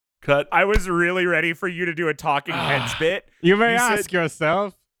Cut. I was really ready for you to do a Talking Heads bit. You may You said- ask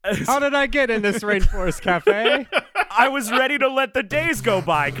yourself, how did I get in this rainforest cafe? I was ready to let the days go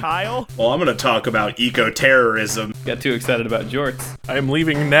by, Kyle. Well, I'm going to talk about eco-terrorism. Got too excited about jorts. I am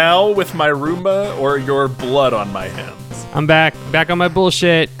leaving now with my Roomba or your blood on my hands. I'm back on my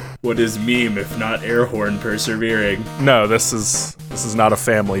bullshit. What is meme if not air horn persevering? No, this is not a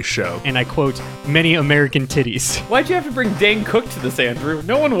family show. And I quote, many American titties. Why'd you have to bring Dane Cook to this, Andrew?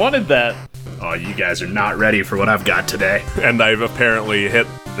 No one wanted that. Oh, you guys are not ready for what I've got today. And I've apparently hit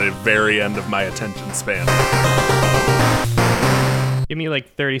the very end of my attention span. Give me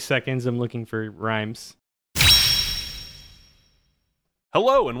like 30 seconds. I'm looking for rhymes.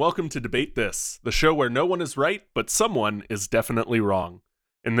 Hello and welcome to Debate This, the show where no one is right, but someone is definitely wrong.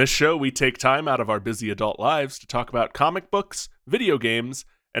 In this show, we take time out of our busy adult lives to talk about comic books, video games,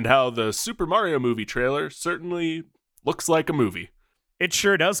 and how the Super Mario movie trailer certainly looks like a movie. It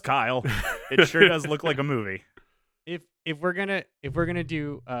sure does, Kyle. It sure does look like a movie. If we're gonna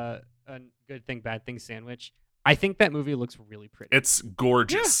do a good thing bad thing sandwich, I think that movie looks really pretty. It's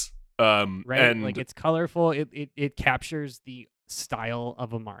gorgeous. Right? And like it's colorful. It captures the style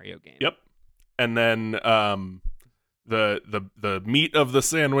of a Mario game. Yep. And then the meat of the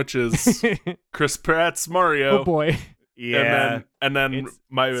sandwich is Chris Pratt's Mario. Oh boy. Yeah. And then It's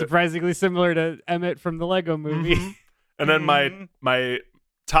my surprisingly similar to Emmett from the Lego movie. Mhm. And then my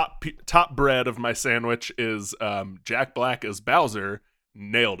top bread of my sandwich is Jack Black as Bowser.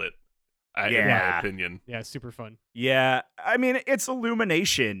 Nailed it. In my Yeah. opinion. Yeah, super fun. Yeah. I mean, it's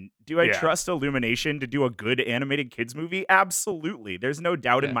Illumination. Do I Yeah. trust Illumination to do a good animated kids movie? Absolutely. There's no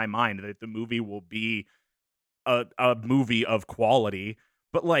doubt in my mind that the movie will be a movie of quality.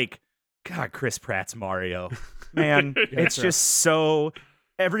 But like, God, Chris Pratt's Mario. Man, it's just so.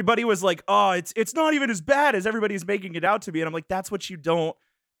 Everybody was like, "Oh, it's not even as bad as everybody's making it out to be," and I'm like, "That's what you don't.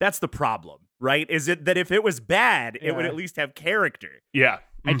 That's the problem, right? Is it that if it was bad, it would Yeah. at least have character?" Yeah.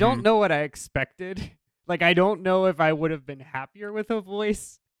 I don't know what I expected. Like, I don't know if I would have been happier with a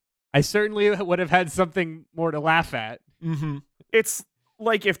voice. I certainly would have had something more to laugh at. Mm-hmm. It's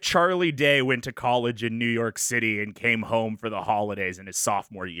like if Charlie Day went to college in New York City and came home for the holidays in his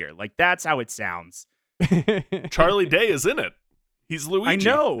sophomore year. Like, that's how it sounds. Charlie Day is in it. He's Luigi.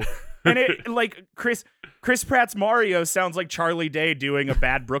 I know. And it like Chris Pratt's Mario sounds like Charlie Day doing a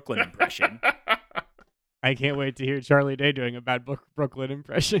bad Brooklyn impression. I can't wait to hear Charlie Day doing a bad Brooklyn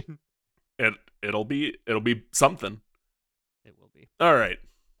impression. It'll be something. It will be. All right.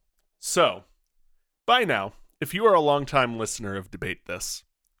 So, by now, if you are a longtime listener of Debate This,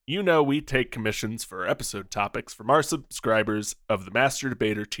 you know we take commissions for episode topics from our subscribers of the Master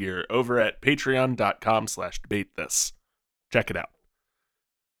Debater tier over at patreon.com/debatethis. Check it out.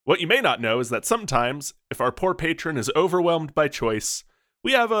 What you may not know is that sometimes, if our poor patron is overwhelmed by choice,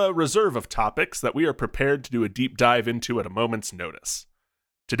 we have a reserve of topics that we are prepared to do a deep dive into at a moment's notice.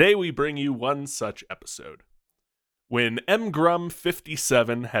 Today we bring you one such episode. When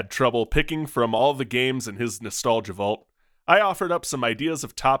mgrum57 had trouble picking from all the games in his nostalgia vault, I offered up some ideas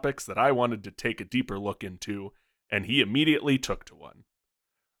of topics that I wanted to take a deeper look into, and he immediately took to one.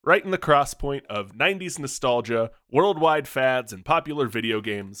 Right in the crosspoint of 90s nostalgia, worldwide fads, and popular video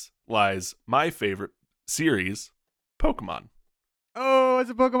games lies my favorite series, Pokemon. Oh, it's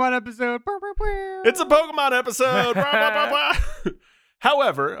a Pokemon episode. It's a Pokemon episode! Blah, blah, blah, blah.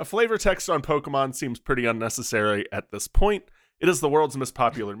 However, a flavor text on Pokemon seems pretty unnecessary at this point. It is the world's most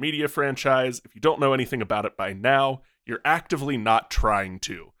popular media franchise. If you don't know anything about it by now, you're actively not trying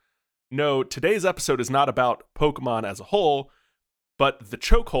to. No, today's episode is not about Pokemon as a whole, but the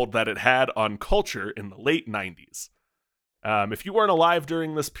chokehold that it had on culture in the late 90s. If you weren't alive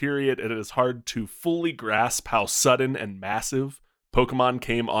during this period, it is hard to fully grasp how sudden and massive Pokemon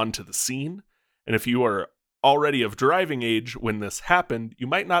came onto the scene. And if you are already of driving age when this happened, you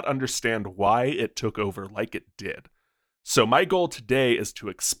might not understand why it took over like it did. So my goal today is to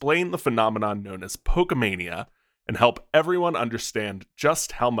explain the phenomenon known as Pokemania and help everyone understand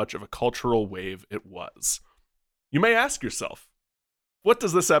just how much of a cultural wave it was. You may ask yourself, what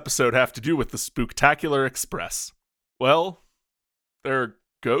does this episode have to do with the Spooktacular Express? Well, there are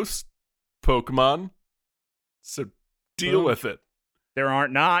ghost Pokemon, so deal with it. There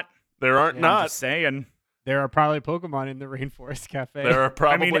aren't not. There aren't I'm not. just saying. There are probably Pokemon in the Rainforest Cafe. There are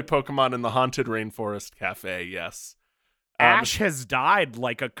probably mean- Pokemon in the Haunted Rainforest Cafe, yes. Ash has died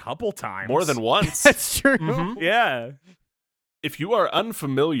like a couple times. More than once. That's true. Mhm. Yeah. If you are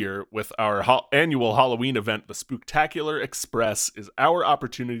unfamiliar with our annual Halloween event, the Spooktacular Express is our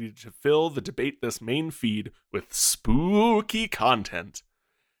opportunity to fill the Debate This main feed with spooky content.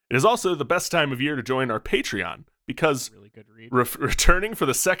 It is also the best time of year to join our Patreon, because Really good read. returning for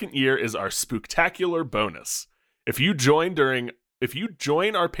the second year is our spooktacular bonus. If you join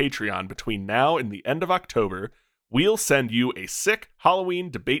our Patreon between now and the end of October, we'll send you a sick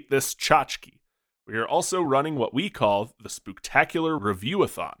Halloween Debate This tchotchke. We are also running what we call the Spooktacular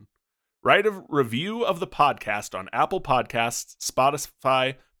Review-a-thon. Write a review of the podcast on Apple Podcasts,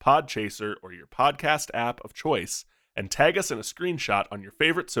 Spotify, Podchaser, or your podcast app of choice, and tag us in a screenshot on your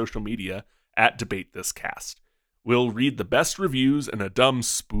favorite social media at DebateThisCast. We'll read the best reviews in a dumb,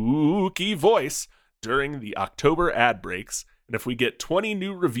 spooky voice during the October ad breaks, and if we get 20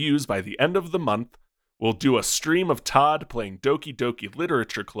 new reviews by the end of the month, we'll do a stream of Todd playing Doki Doki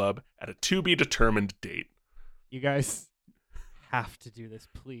Literature Club at a to-be-determined date. You guys have to do this,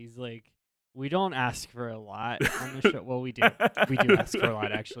 please. Like, we don't ask for a lot on the show. Well, we do. We do ask for a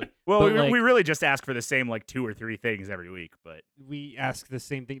lot, actually. Well, But, we really just ask for the same like 2 or 3 things every week, but we ask the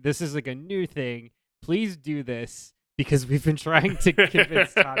same thing. This is like a new thing. Please do this because we've been trying to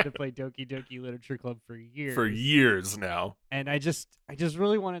convince Todd to play Doki Doki Literature Club for years. For years now. And I just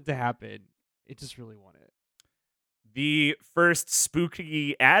really want it to happen. I just really want it. the first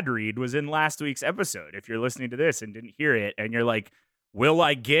spooky ad read was in last week's episode. If you're listening to this and didn't hear it, and you're like, will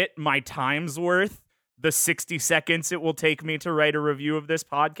I get my time's worth? The 60 seconds it will take me to write a review of this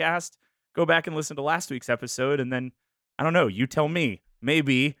podcast? Go back and listen to last week's episode, and then, I don't know, you tell me.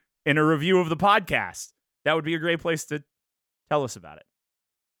 Maybe in a review of the podcast. That would be a great place to tell us about it.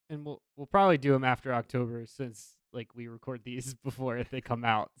 And we'll probably do them after October since like we record these before they come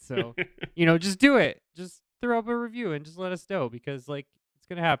out. So, just do it. Just throw up a review and just let us know because like it's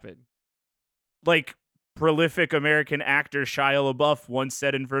going to happen. Like prolific American actor Shia LaBeouf once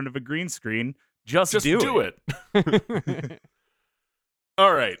said in front of a green screen, just do it.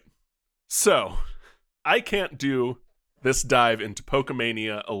 All right. So, I can't do this dive into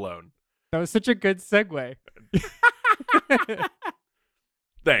Pokemania alone. That was such a good segue.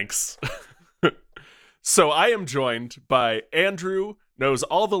 Thanks. So I am joined by Andrew, knows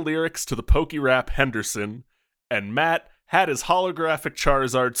all the lyrics to the Pokerap Henderson, and Matt had his holographic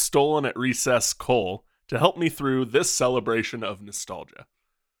Charizard stolen at recess Cole to help me through this celebration of nostalgia.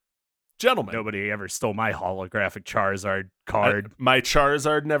 Gentlemen. Nobody ever stole my holographic Charizard card. My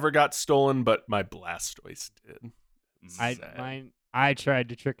Charizard never got stolen, but my Blastoise did. I tried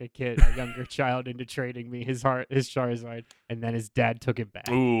to trick a younger child into trading me his Charizard, and then his dad took it back.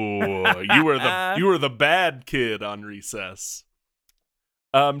 Ooh, you were the bad kid on recess.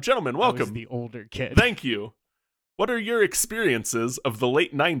 Gentlemen, welcome. I was the older kid. Thank you. What are your experiences of the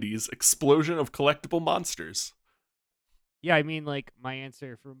late 90s explosion of collectible monsters? Yeah, I mean, like, my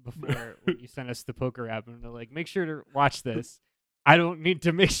answer from before when you sent us the poker app, and they're like, make sure to watch this. I don't need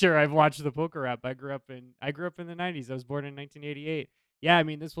to make sure I've watched the poker app. I grew up in the 90s. I was born in 1988. Yeah, I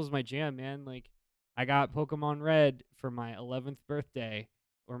mean, this was my jam, man. Like, I got Pokemon Red for my 11th birthday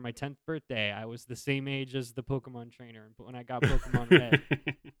or my 10th birthday. I was the same age as the Pokemon trainer. But when I got Pokemon Red,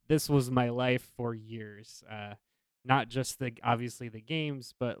 this was my life for years. Not just obviously the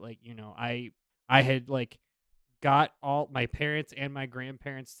games, but like, I had like got all my parents and my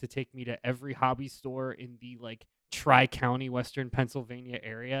grandparents to take me to every hobby store in the like Tri-County, Western Pennsylvania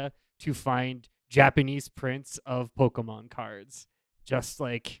area to find Japanese prints of Pokemon cards. Just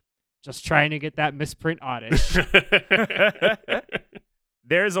trying to get that misprint oddish.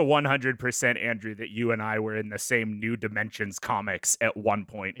 There's a 100% Andrew that you and I were in the same New Dimensions comics at one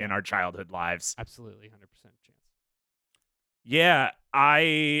point in our childhood lives. Absolutely, 100% chance. Yeah,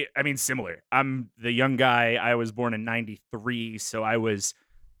 I mean, similar. I'm the young guy. I was born in 93, so I was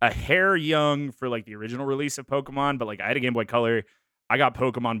a hair young for like the original release of Pokemon, but like I had a Game Boy Color. I got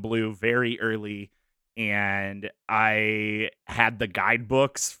Pokemon Blue very early, and I had the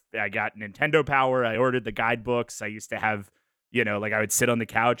guidebooks. I got Nintendo Power. I ordered the guidebooks. I used to have, like I would sit on the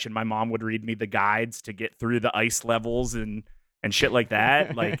couch and my mom would read me the guides to get through the ice levels and shit like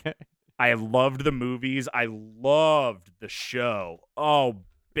that. Like I loved the movies. I loved the show. Oh,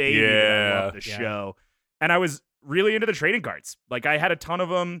 baby, I loved the show. And I was really into the trading cards. Like I had a ton of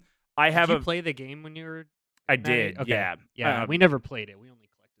them. Did you play the game when you were? I did. Okay. Yeah. Yeah. We never played it. We only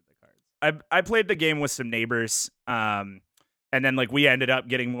collected the cards. I played the game with some neighbors. And then like we ended up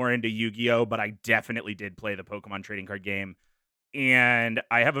getting more into Yu-Gi-Oh, but I definitely did play the Pokemon trading card game. And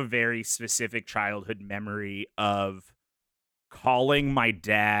I have a very specific childhood memory of calling my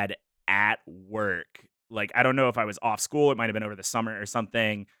dad at work. Like I don't know if I was off school. It might have been over the summer or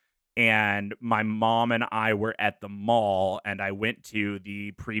something. And my mom and I were at the mall, and I went to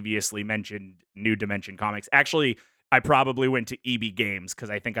the previously mentioned New Dimension Comics. Actually, I probably went to EB Games because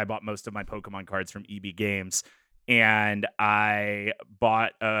I think I bought most of my Pokemon cards from EB Games. And I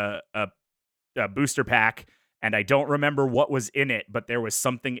bought a booster pack, and I don't remember what was in it, but there was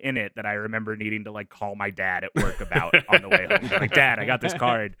something in it that I remember needing to like call my dad at work about on the way home. Like, Dad, I got this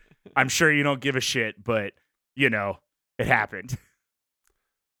card. I'm sure you don't give a shit, but you know, it happened.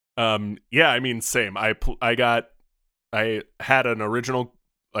 Yeah, I mean, same. I had an original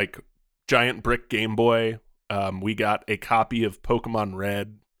like giant brick Game Boy. We got a copy of Pokemon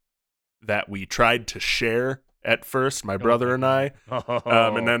Red that we tried to share at first, my brother and I.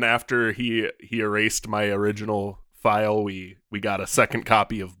 And then after he erased my original file, we got a second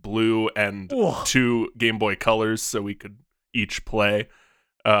copy of Blue and 2 Game Boy Colors so we could each play.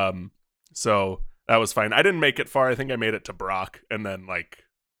 So that was fine. I didn't make it far. I think I made it to Brock and then like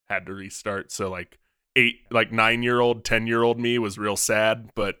had to restart. So like 9-year-old, 10-year-old me was real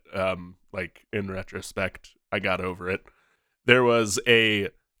sad, but like in retrospect, I got over it. There was a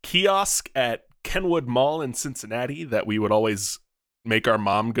kiosk at Kenwood Mall in Cincinnati that we would always make our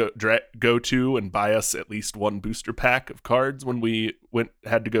mom go to and buy us at least one booster pack of cards when we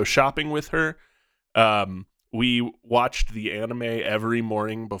had to go shopping with her. We watched the anime every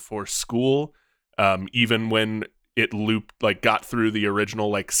morning before school, even when it looped, like got through the original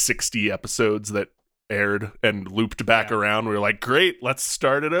like 60 episodes that aired and looped back around. We were like, great, let's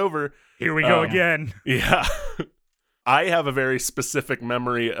start it over. Here we go again. Yeah. I have a very specific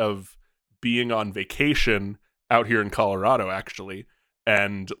memory of being on vacation out here in Colorado, actually,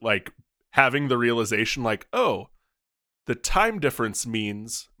 and like having the realization like, oh, the time difference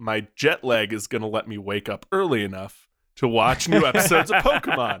means my jet lag is going to let me wake up early enough to watch new episodes of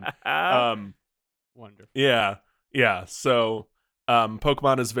Pokemon. Wonderful. Yeah. So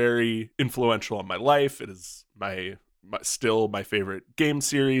Pokemon is very influential in my life. It is still my favorite game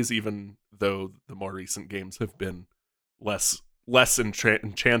series, even though the more recent games have been less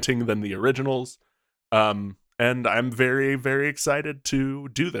enchanting than the originals. And I'm very, very excited to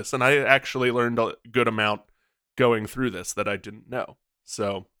do this. And I actually learned a good amount going through this that I didn't know.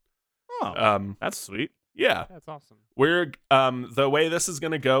 So, that's sweet. Yeah. That's awesome. We're the way this is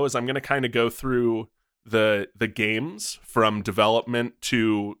going to go is I'm going to kind of go through the games from development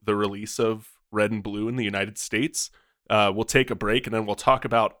to the release of Red and Blue in the United States. We'll take a break and then we'll talk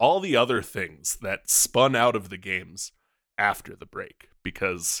about all the other things that spun out of the games after the break,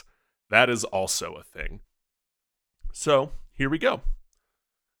 because that is also a thing. So here we go.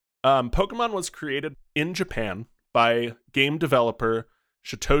 Pokemon was created in Japan by game developer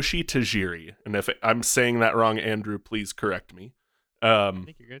Satoshi Tajiri. And if I'm saying that wrong, Andrew, please correct me. I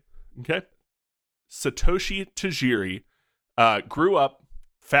think you're good. Okay. Satoshi Tajiri grew up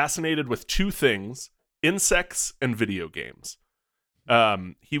fascinated with 2 things: insects and video games.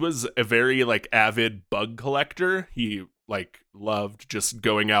 He was a very like avid bug collector. He like loved just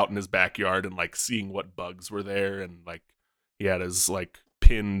going out in his backyard and like seeing what bugs were there, and like he had his like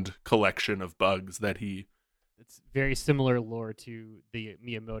pinned collection of bugs that he. It's very similar lore to the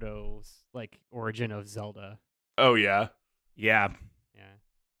Miyamoto's like origin of Zelda. Oh yeah. Yeah.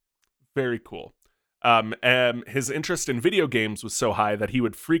 Very cool. His interest in video games was so high that he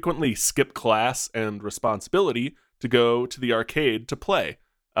would frequently skip class and responsibility to go to the arcade to play.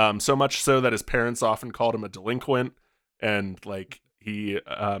 So much so that his parents often called him a delinquent, and like he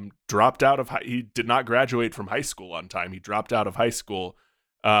dropped out of he did not graduate from high school on time. He dropped out of high school,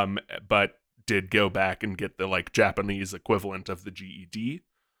 but did go back and get the like Japanese equivalent of the GED.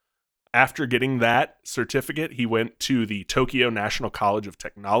 After getting that certificate, he went to the Tokyo National College of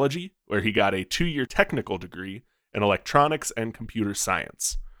Technology, where he got a 2-year technical degree in electronics and computer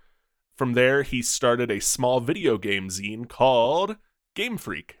science. From there, he started a small video game zine called Game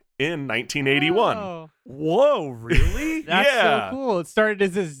Freak in 1981. Oh, Whoa, really? that's Yeah. so cool. It started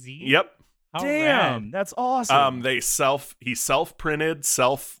as a zine. Yep. How Damn, rad. that's awesome. He self-printed,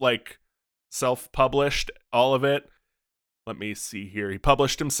 self-published all of it. Let me see here. He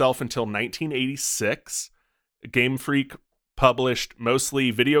published himself until 1986. Game Freak published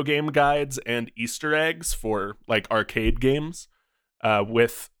mostly video game guides and Easter eggs for like arcade games,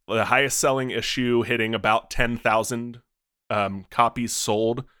 with the highest selling issue hitting about 10,000 copies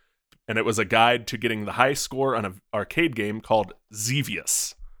sold. And it was a guide to getting the high score on an arcade game called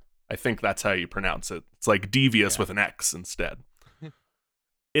Xevious. I think that's how you pronounce it. It's like devious with an X instead.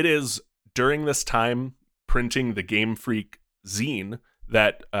 It is during this time printing the Game Freak zine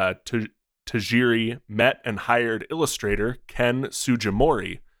that Tajiri met and hired illustrator Ken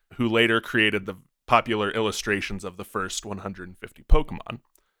Sugimori, who later created the popular illustrations of the first 150 Pokemon.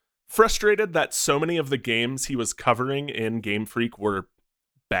 Frustrated that so many of the games he was covering in Game Freak were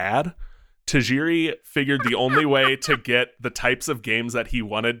bad, Tajiri figured the only way to get the types of games that he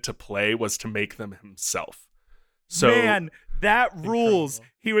wanted to play was to make them himself. So, Man, That rules.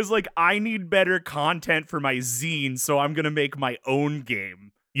 Incredible. He was like, I need better content for my zine, so I'm going to make my own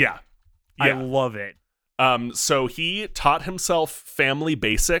game. Yeah. I love it. So he taught himself Family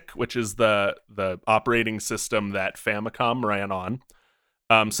Basic, which is the operating system that Famicom ran on,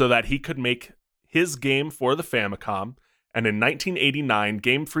 so that he could make his game for the Famicom. And in 1989,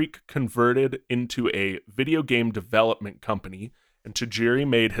 Game Freak converted into a video game development company, and Tajiri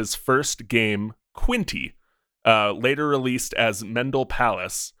made his first game, Quinty, later released as Mendel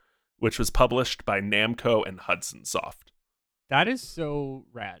Palace, which was published by Namco and Hudson Soft. That is so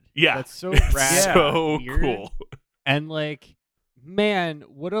rad. Yeah, That's so it's rad. so and weird. cool. And like, man,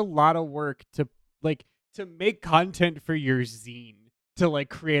 what a lot of work to make content for your zine, to like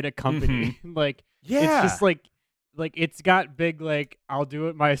create a company. Like, Yeah. it's just like it's got big like I'll do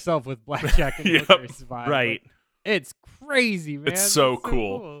it myself with blackjack and Yep. hookers vibe. Right. Like, it's crazy, man. It's so That's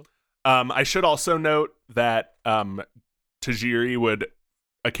cool. I should also note that Tajiri would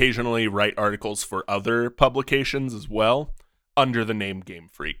occasionally write articles for other publications as well under the name Game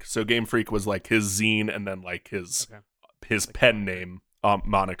Freak. So Game Freak was like his zine and then like his pen name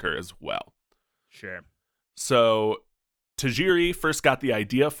moniker as well. Sure. So Tajiri first got the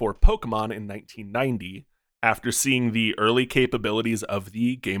idea for Pokemon in 1990 after seeing the early capabilities of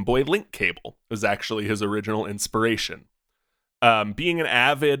the Game Boy Link cable. It was actually his original inspiration. Being an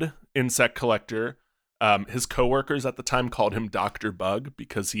avid insect collector, his coworkers at the time called him Dr. Bug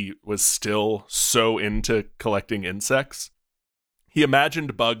because he was still so into collecting insects. He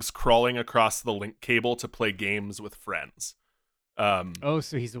imagined bugs crawling across the link cable to play games with friends. Oh,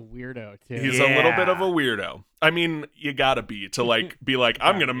 so he's a weirdo too. He's a little bit of a weirdo. I mean, you gotta be be like,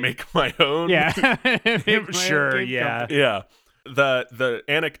 I'm gonna make my own. Yeah. Make my own Sure, game yeah. company. Yeah. The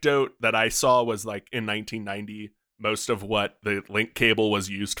anecdote that I saw was like in 1990, most of what the link cable was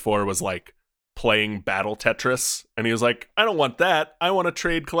used for was like playing Battle Tetris. And he was like, I don't want that. I want to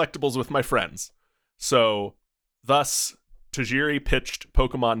trade collectibles with my friends. So thus, Tajiri pitched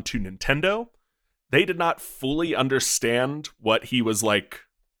Pokemon to Nintendo. They did not fully understand what he was like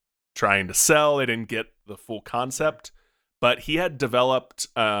trying to sell. They didn't get the full concept, but he had developed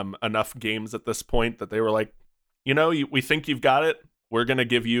enough games at this point that they were like, we think you've got it. We're going to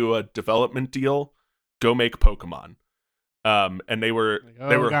give you a development deal. Go make Pokemon. And they were,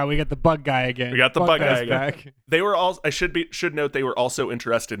 God, we got the bug guy again. We got the bug guy guy's again. back. They were all, I should note, they were also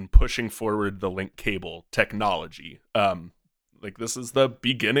interested in pushing forward the link cable technology. Like this is the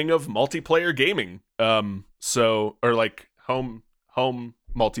beginning of multiplayer gaming. Or like home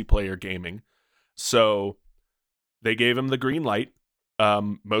multiplayer gaming. So they gave him the green light,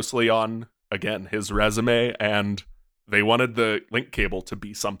 mostly on, again, his resume, and they wanted the link cable to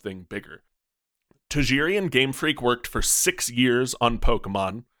be something bigger. Tajiri and Game Freak worked for 6 years on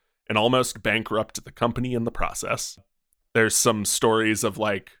Pokemon and almost bankrupted the company in the process. There's some stories of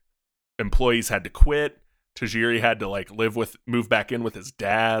like employees had to quit. Tajiri had to like move back in with his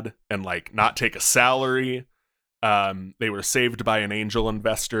dad and like not take a salary. They were saved by an angel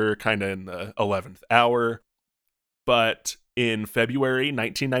investor kind of in the 11th hour. But in February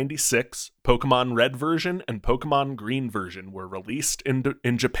 1996, Pokemon Red version and Pokemon Green version were released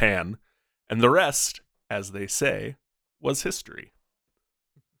in Japan, and the rest, as they say, was history.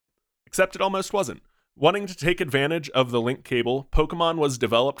 Except it almost wasn't. Wanting to take advantage of the link cable, Pokemon was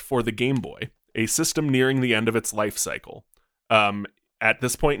developed for the Game Boy, a system nearing the end of its life cycle. At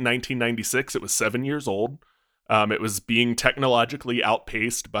this point in 1996, it was 7 years old. It was being technologically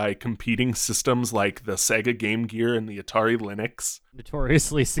outpaced by competing systems like the Sega Game Gear and the Atari Lynx.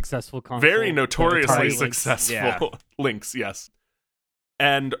 Notoriously successful console. Very notoriously Atari Lynx. successful Yeah. Lynx, yes.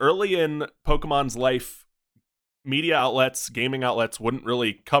 And early in Pokemon's life, media outlets, gaming outlets wouldn't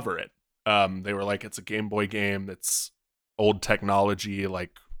really cover it. They were like, it's a Game Boy game, it's old technology,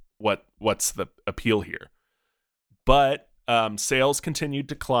 like what's the appeal here? But sales continued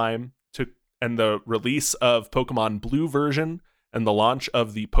to climb, and the release of Pokemon Blue version and the launch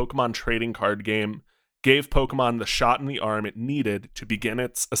of the Pokemon trading card game gave Pokemon the shot in the arm it needed to begin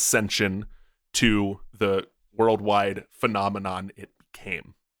its ascension to the worldwide phenomenon it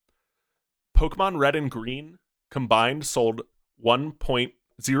became. Pokemon Red and Green combined sold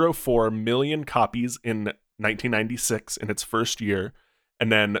 1.04 million copies in 1996 in its first year,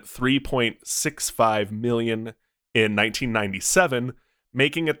 and then 3.65 million in 1997,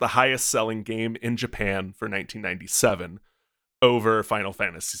 making it the highest selling game in Japan for 1997 over Final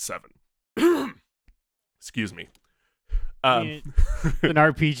Fantasy VII. Excuse me. I mean, an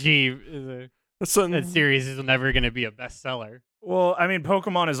RPG that series is never going to be a bestseller. Well, I mean,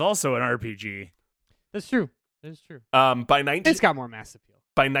 Pokemon is also an RPG. That's true. That's true. By 19... It's got more mass appeal.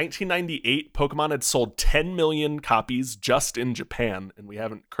 By 1998, Pokemon had sold 10 million copies just in Japan, and we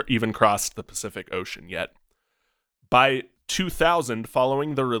haven't even crossed the Pacific Ocean yet. By 2000,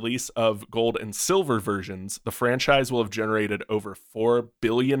 following the release of Gold and Silver versions, the franchise will have generated over $4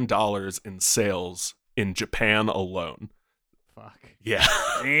 billion in sales in Japan alone. Fuck. Yeah.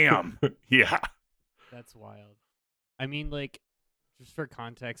 Damn. Yeah. That's wild. I mean, like, just for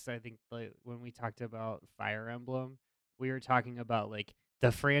context, I think like when we talked about Fire Emblem, we were talking about like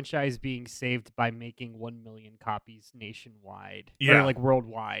the franchise being saved by making 1 million copies nationwide. Yeah. Or like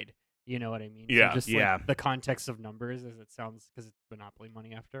worldwide. You know what I mean? Yeah. So just Yeah. like the context of numbers as it sounds, because it's Monopoly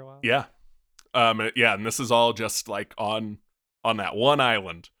money after a while. Yeah. Yeah, and this is all just like on that one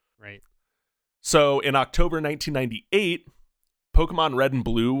island. Right. So in October 1998, Pokemon Red and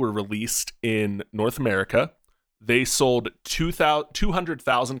Blue were released in North America. They sold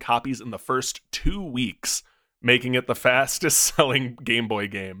 200,000 copies in the first 2 weeks, making it the fastest selling Game Boy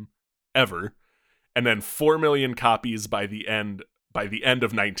game ever. And then 4 million copies by the end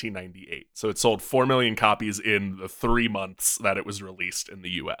of 1998. So it sold 4 million copies in the 3 months that it was released in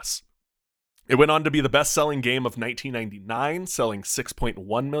the US. It went on to be the best-selling game of 1999, selling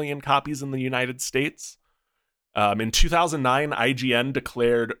 6.1 million copies in the United States. In 2009, IGN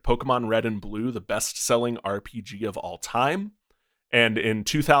declared Pokemon Red and Blue the best-selling RPG of all time. And in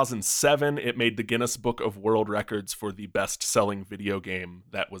 2007, it made the Guinness Book of World Records for the best-selling video game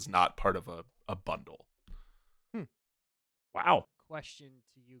that was not part of a bundle. Wow. Question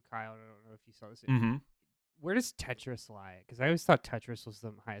to you, Kyle. I don't know if you saw this. Mm-hmm. Where does Tetris lie? Because I always thought Tetris was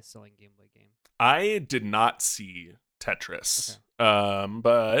the highest selling Game Boy game. I did not see Tetris,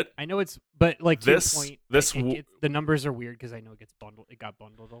 but I know it's, but like to This- your point, this the numbers are weird because I know it gets bundled. It got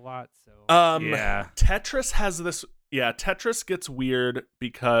bundled a lot. So Yeah. Tetris has this. Yeah, Tetris gets weird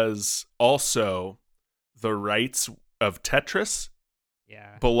because also the rights of Tetris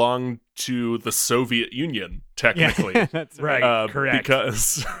yeah, belong to the Soviet Union, technically. yeah, that's Right. Correct.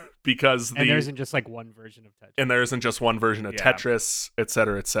 Because And there isn't just like one version of Tetris. and there isn't just one version of Yeah. Tetris, et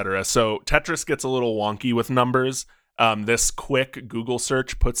cetera, et cetera. So Tetris gets a little wonky with numbers. This quick Google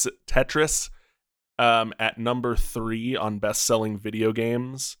search puts Tetris at number 3 on best-selling video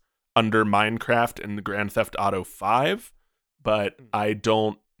games under Minecraft and the Grand Theft Auto 5, but I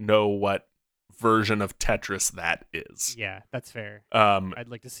don't know what version of Tetris that is. Yeah, that's fair. Um, I'd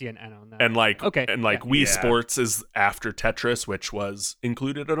like to see an N on that. and like Okay, Wii Yeah. Sports is after Tetris, which was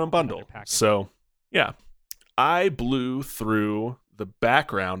included in a bundle. pack-in. So yeah, I blew through the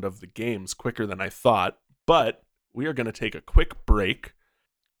background of the games quicker than I thought, but we are going to take a quick break.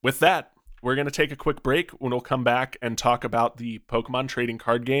 With that, we're going to take a quick break when we'll come back and talk about the Pokemon trading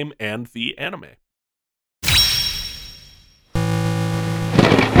card game and the anime.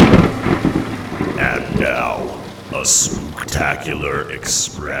 And now, a Spooktacular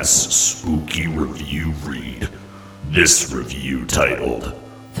Express spooky review read. This review titled,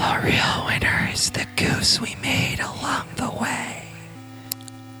 The real winner is the goose we made along the way.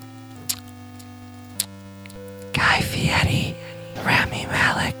 Guy Fieri, Rami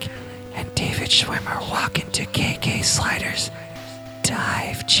Malek, and David Schwimmer walk into KK Slider's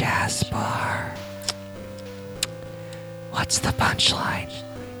Dive Jazz Bar. What's the punchline?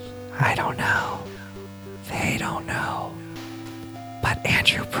 I don't know. They don't know. But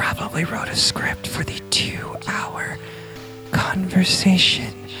Andrew probably wrote a script for the 2-hour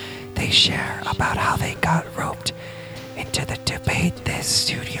conversation they share about how they got roped into the Debate This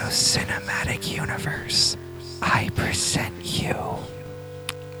Studio cinematic universe. I present you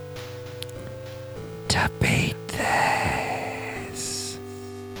Debate This.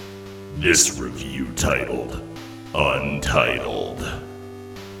 this review titled, Untitled.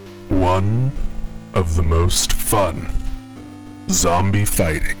 One of the most fun zombie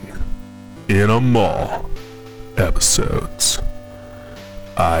fighting in a mall episodes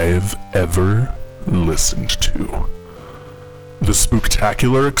I've ever listened to. The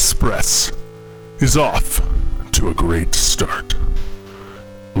Spooktacular Express is off to a great start.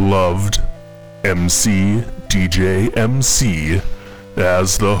 Loved MC DJ MC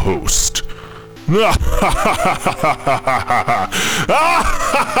as the host.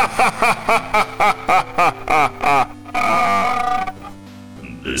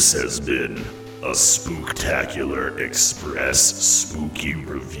 This has been a Spooktacular Express spooky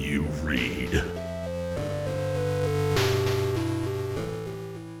review read.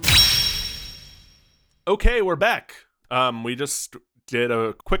 Okay, we're back. We just did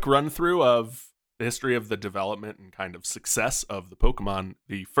a quick run through of the history of the development and kind of success of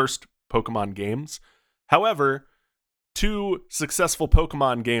the first Pokemon games. However, 2 successful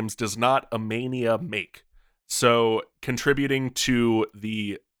Pokemon games does not a mania make. So contributing to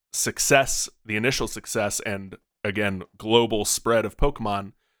the success, the initial success, and again, global spread of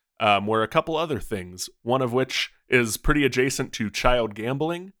Pokemon were a couple other things, one of which is pretty adjacent to child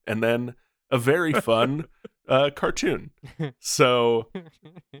gambling, and then a very fun cartoon. So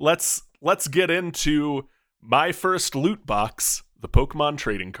let's get into my first loot box, the Pokemon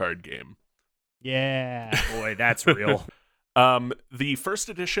trading card game. Yeah. Boy, that's real. The first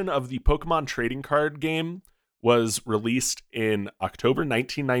edition of the Pokemon trading card game was released in October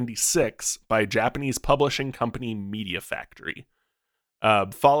 1996 by Japanese publishing company Media Factory.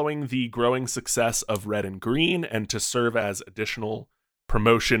 Following the growing success of Red and Green, and to serve as additional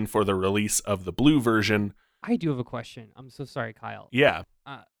promotion for the release of the blue version. I do have a question. I'm so sorry, Kyle. Yeah,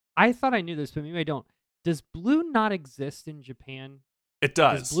 I thought I knew this, but maybe I don't. Does blue not exist in Japan? it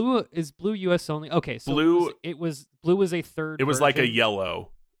does. Is blue US only? Okay, so Blue- blue was a third. It was like a version?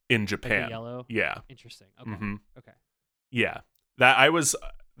 yellow in Like a Japan. yellow. Yeah. Interesting. Okay. Mhm. Okay. Yeah. That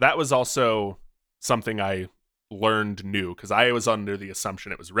was also something I learned new, because I was under the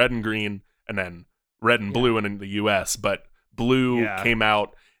assumption it was red and green and then red and blue in the US, but blue Yeah. came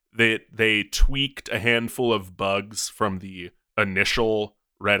out. They tweaked a handful of bugs from the initial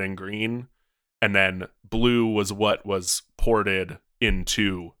red and green, and then blue was what was ported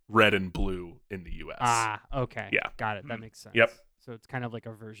into red and blue in the US. Ah, okay. Yeah. Got it. That makes sense. Yep. So it's kind of like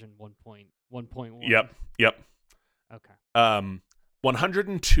a version 1.1.1. Yep. Okay.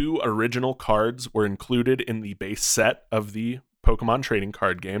 102 original cards were included in the base set of the Pokemon trading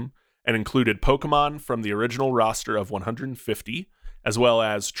card game, and included Pokemon from the original roster of 150, as well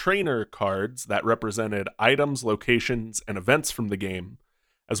as trainer cards that represented items, locations, and events from the game,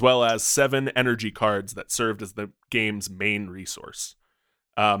 as well as 7 energy cards that served as the game's main resource.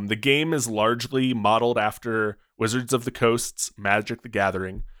 The game is largely modeled after Wizards of the Coast's Magic the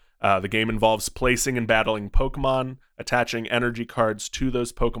Gathering. The game involves placing and battling Pokemon, attaching energy cards to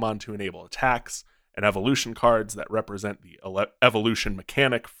those Pokemon to enable attacks, and evolution cards that represent the evolution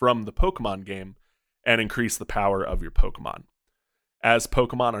mechanic from the Pokemon game and increase the power of your Pokemon. As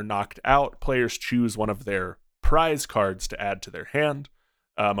Pokemon are knocked out, players choose one of their prize cards to add to their hand.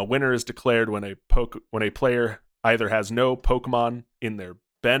 A winner is declared when a player either has no Pokemon in their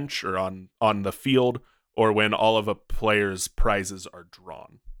bench or on the field, or when all of a player's prizes are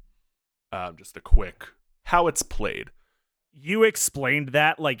drawn. Just a quick how it's played. You explained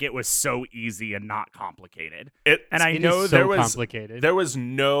that like it was so easy and not complicated. And I It know is so there was complicated. There was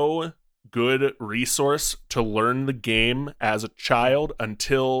no good resource to learn the game as a child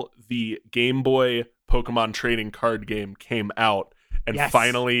until the Game Boy Pokemon trading card game came out. And Yes.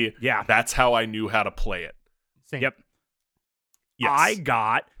 finally, Yeah. that's how I knew how to play it. Same. Yep. Yes. I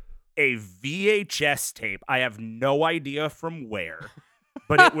got a VHS tape. I have no idea from where,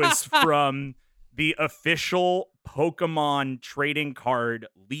 but it was from the official Pokemon trading card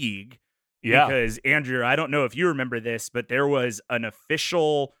league. Yeah. Because, Andrew, I don't know if you remember this, but there was an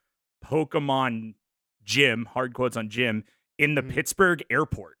official Pokemon gym, hard quotes on gym, in the Mhm. Pittsburgh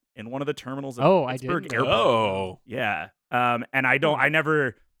airport, in one of the terminals of Oh, I Pittsburgh didn't airport. know. Oh. Yeah. And I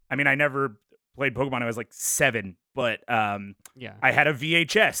never played Pokemon. I was like 7, but Yeah. I had a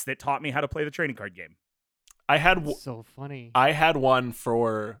VHS that taught me how to play the trading card game. I had So funny. I had one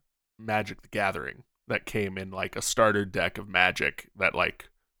for Magic the Gathering that came in like a starter deck of Magic that like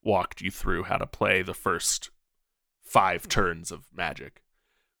walked you through how to play the first 5 turns of Magic.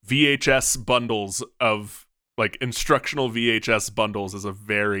 VHS bundles of like instructional VHS bundles is a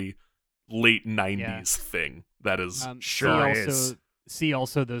very late 90s thing. That is Sure see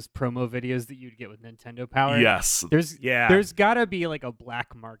also those promo videos that you'd get with Nintendo Power. yes. There's gotta be like a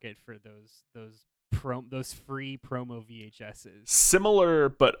black market for those free promo VHSs. Similar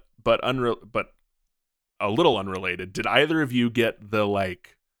but a little unrelated. Did either of you get the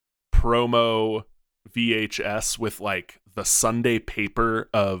like promo VHS with like the Sunday paper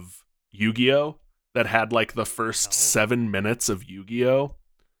of Yu-Gi-Oh that had like the first No. 7 minutes of Yu-Gi-Oh?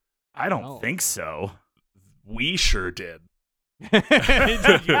 I don't No. think so. We sure did. Did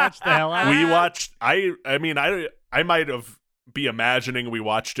you watch the hell out of We it? watched I might have be imagining we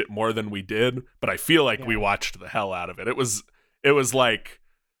watched it more than we did, but I feel like we Yeah. watched the hell out of it. It was like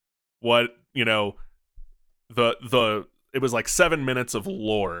what, you know, it was like 7 minutes of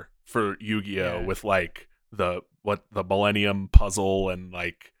lore for Yu-Gi-Oh Yeah. with like the Millennium Puzzle and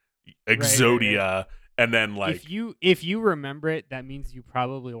like right. Exodia, and then like if you remember it, that means you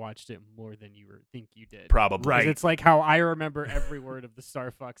probably watched it more than you think you did. probably 'Cause it's like how I remember every word of the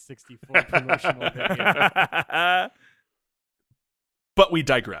Star Fox 64 promotional video. But we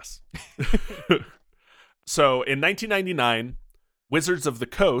digress. So in 1999, Wizards of the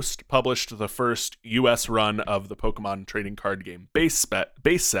Coast published the first U.S. run of the Pokemon trading card game base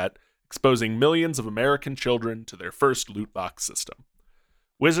set, exposing millions of American children to their first loot box system.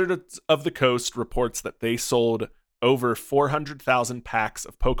 Wizards of the Coast reports that they sold over 400,000 packs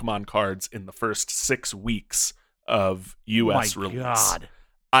of Pokemon cards in the first 6 weeks of U.S. My release. God.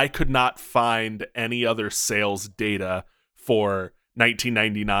 I could not find any other sales data for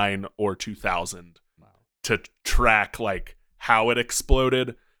 1999 or 2000 to track like how it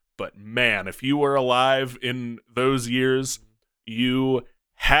exploded. But man, if you were alive in those years, you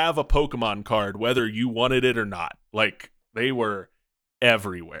have a Pokemon card, whether you wanted it or not. Like, they were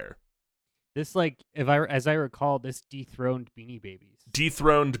everywhere. This, like, as I recall, this dethroned Beanie Babies.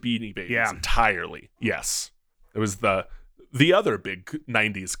 Dethroned Beanie Babies entirely. Yes. It was the other big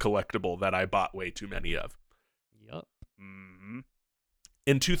 90s collectible that I bought way too many of. Yup. Mm-hmm.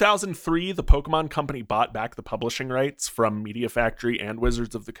 In 2003, the Pokemon Company bought back the publishing rights from Media Factory and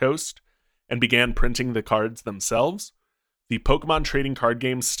Wizards of the Coast and began printing the cards themselves. The Pokemon trading card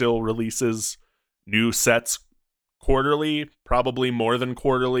game still releases new sets quarterly, probably more than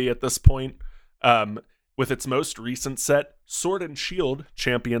quarterly at this point, with its most recent set, Sword and Shield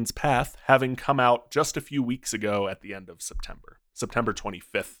Champion's Path, having come out just a few weeks ago at the end of September. September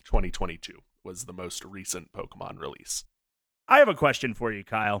 25th, 2022 was the most recent Pokemon release. I have a question for you,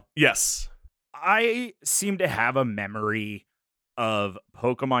 Kyle. Yes. I seem to have a memory of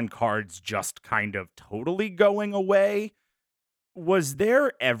Pokemon cards just kind of totally going away. Was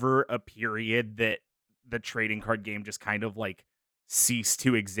there ever a period that the trading card game just kind of like ceased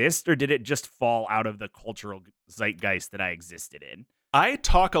to exist, or did it just fall out of the cultural zeitgeist that I existed in? I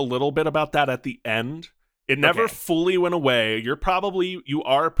talk a little bit about that at the end. It never fully went away. You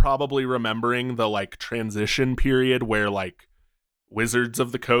are probably remembering the like transition period where like Wizards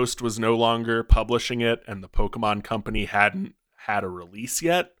of the Coast was no longer publishing it and the Pokemon Company hadn't had a release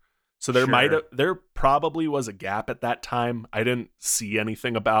yet. So there probably was a gap at that time. I didn't see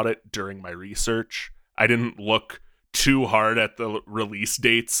anything about it during my research. I didn't look too hard at the release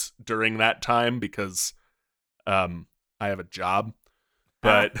dates during that time because I have a job.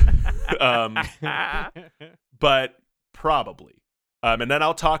 But but probably. And then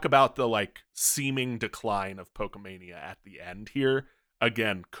I'll talk about the like seeming decline of Pokemania at the end here.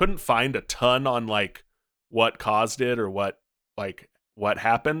 Again, couldn't find a ton on like what caused it or what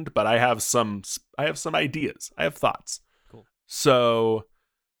happened, but I have some ideas. I have thoughts. Cool. So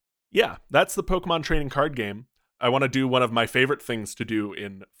yeah, that's the Pokemon trading card game. I want to do one of my favorite things to do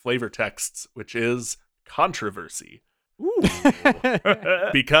in flavor texts, which is controversy. Ooh.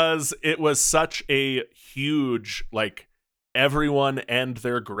 Because it was such a huge, like, everyone and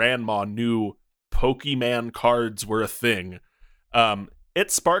their grandma knew Pokemon cards were a thing.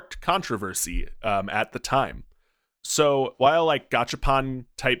 It sparked controversy at the time. So while like gachapon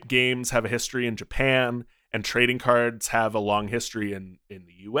type games have a history in Japan and trading cards have a long history in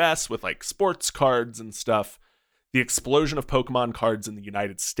the US with like sports cards and stuff, the explosion of Pokemon cards in the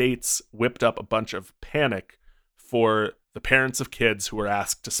United States whipped up a bunch of panic for the parents of kids who were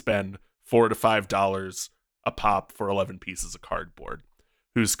asked to spend $4 to $5 a pop for 11 pieces of cardboard,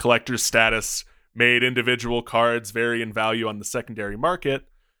 whose collector's status made individual cards vary in value on the secondary market,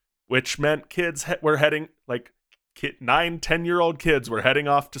 which meant kids were heading, like 9-10-year-old kids were heading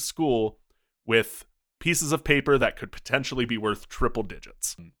off to school with pieces of paper that could potentially be worth triple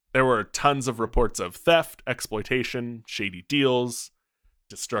digits. There were tons of reports of theft, exploitation, shady deals,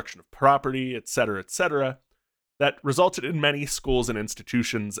 destruction of property, etc., that resulted in many schools and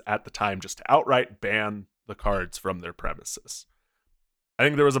institutions at the time just to outright ban the cards from their premises. I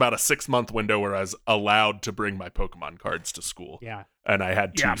think there was about a 6-month window where I was allowed to bring my Pokemon cards to school. Yeah. And I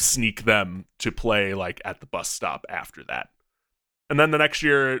had to sneak them to play like at the bus stop after that. And then the next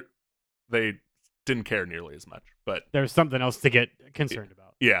year, they didn't care nearly as much. But there's something else to get concerned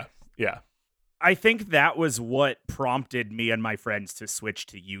about. Yeah. I think that was what prompted me and my friends to switch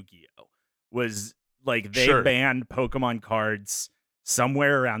to Yu-Gi-Oh! Was like they banned Pokemon cards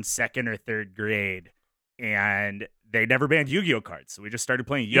somewhere around 2nd or 3rd grade, and they never banned Yu-Gi-Oh! Cards. So we just started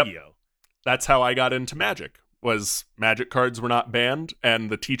playing Yu-Gi-Oh! Yep. That's how I got into Magic. Was Magic cards were not banned,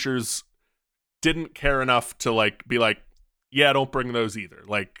 and the teachers didn't care enough to like be like, yeah, don't bring those either.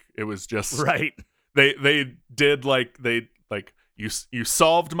 Like it was just right. They did like you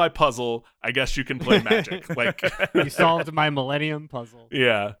solved my puzzle. I guess you can play Magic. Like you solved my Millennium puzzle.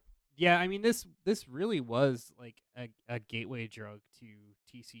 Yeah. Yeah, I mean this really was like a gateway drug to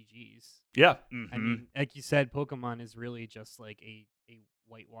TCGs. Yeah. Mm-hmm. I mean, like you said, Pokemon is really just like a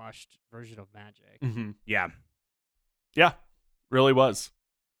whitewashed version of Magic. Mm-hmm. Yeah, really was.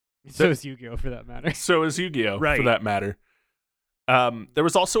 So is Yu-Gi-Oh! For that matter. So is Yu-Gi-Oh! Right. For that matter. There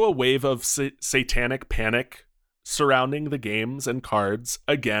was also a wave of satanic panic surrounding the games and cards,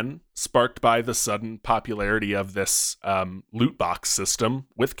 again, sparked by the sudden popularity of this loot box system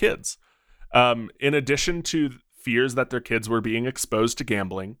with kids. In addition to fears that their kids were being exposed to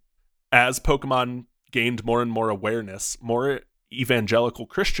gambling, as Pokemon gained more and more awareness, more evangelical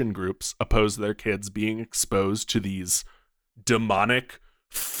Christian groups opposed their kids being exposed to these demonic,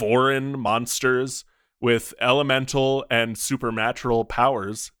 foreign monsters with elemental and supernatural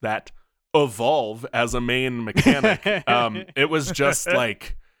powers that evolve as a main mechanic. It was just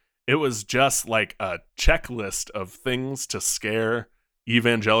like a checklist of things to scare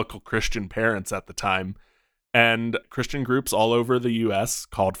evangelical Christian parents at the time. And Christian groups all over the US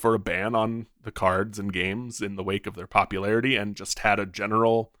called for a ban on the cards and games in the wake of their popularity, and just had a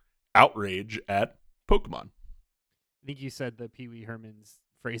general outrage at Pokemon. I think you said the Pee Wee Herman's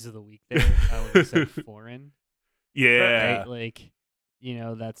phrase of the week there. When you said foreign. Yeah. Right? Like,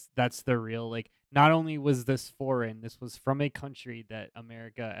 that's the real, like, not only was this foreign, this was from a country that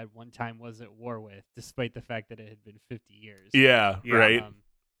America at one time was at war with, despite the fact that it had been 50 years. Yeah, right.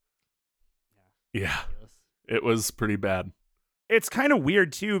 Yeah. It was pretty bad. It's kind of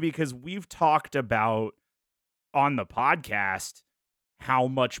weird, too, because we've talked about on the podcast how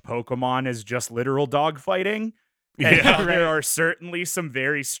much Pokemon is just literal dogfighting. And how there are certainly some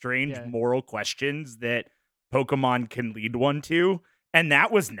very strange moral questions that Pokemon can lead one to. And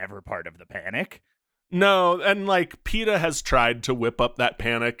that was never part of the panic. No, and like PETA has tried to whip up that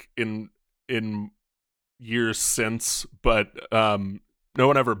panic in years since, but no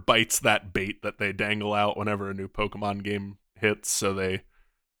one ever bites that bait that they dangle out whenever a new Pokemon game hits, so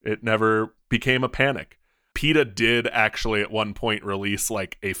it never became a panic. PETA did actually at one point release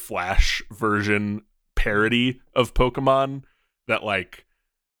like a Flash version parody of Pokemon that like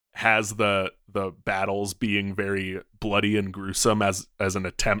has the battles being very bloody and gruesome as an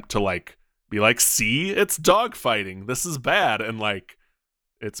attempt to like be like, see, it's dogfighting, this is bad, and like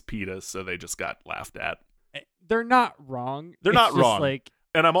it's PETA, so they just got laughed at. They're not wrong. They're It's not just wrong. Like,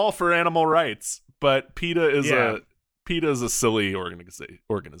 and I'm all for animal rights, but PETA is a silly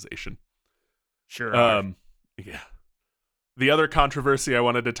organization. Sure. Yeah. The other controversy I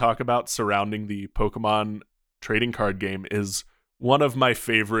wanted to talk about surrounding the Pokemon trading card game is one of my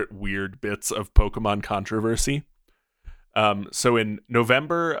favorite weird bits of Pokemon controversy. So in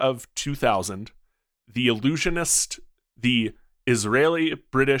November of 2000, the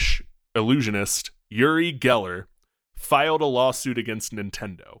Israeli-British illusionist Uri Geller filed a lawsuit against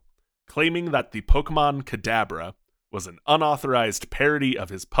Nintendo, claiming that the Pokemon Kadabra was an unauthorized parody of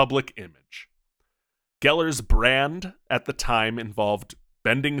his public image. Geller's brand at the time involved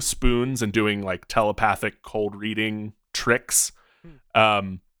bending spoons and doing like telepathic cold reading tricks.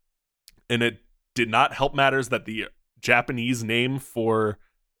 And it did not help matters that the Japanese name for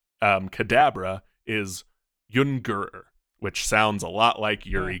Kadabra is Yungur, which sounds a lot like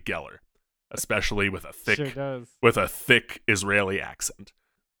Uri Geller, especially with a thick Israeli accent.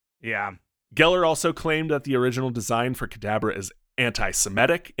 Yeah. Geller also claimed that the original design for Kadabra is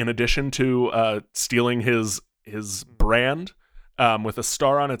anti-Semitic, in addition to stealing his brand, with a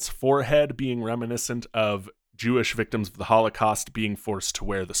star on its forehead being reminiscent of Jewish victims of the Holocaust being forced to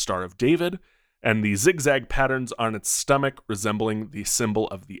wear the Star of David, and the zigzag patterns on its stomach resembling the symbol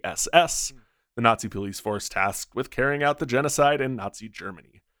of the SS, the Nazi police force tasked with carrying out the genocide in Nazi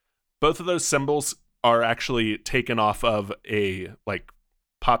Germany. Both of those symbols are actually taken off of a like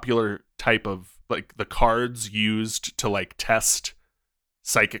popular type of like the cards used to like test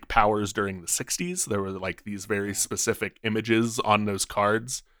psychic powers during the 60s. There were like these very specific images on those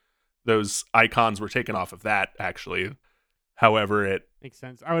cards. Those icons were taken off of that, actually. However, it makes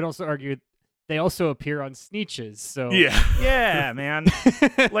sense. I would also argue they also appear on Sneetches, so yeah, man.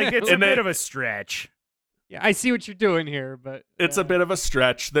 Like it's a bit of a stretch. Yeah, I see what you're doing here, but it's a bit of a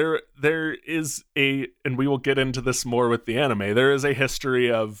stretch. There is and we will get into this more with the anime. There is a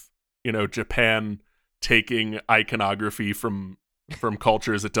history of, Japan taking iconography from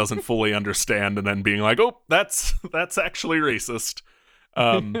cultures it doesn't fully understand and then being like, oh, that's actually racist.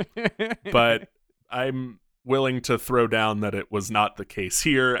 But I'm willing to throw down that it was not the case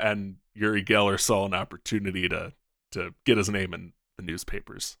here, and Uri Geller saw an opportunity to get his name in the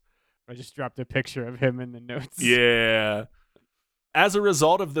newspapers. I just dropped a picture of him in the notes. Yeah. As a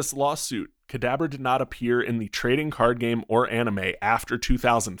result of this lawsuit, Kadabra did not appear in the trading card game or anime after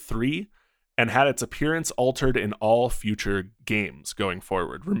 2003 and had its appearance altered in all future games going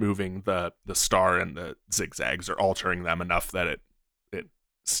forward, removing the star and the zigzags or altering them enough that it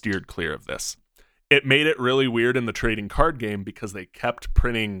steered clear of this. It made it really weird in the trading card game because they kept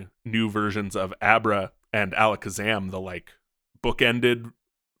printing new versions of Abra and Alakazam, the like bookended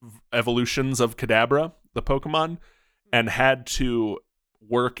evolutions of Kadabra, the Pokemon, and had to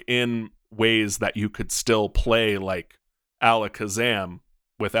work in ways that you could still play like Alakazam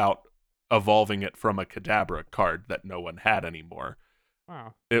without evolving it from a Kadabra card that no one had anymore.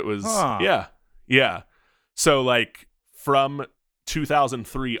 Wow. It was, Huh. yeah. So, like, from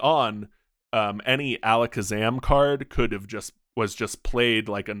 2003 on, any Alakazam card was just played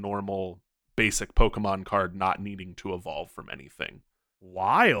like a normal basic Pokemon card, not needing to evolve from anything.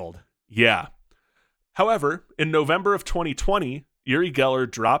 Wild. Yeah. However, in November of 2020, Uri Geller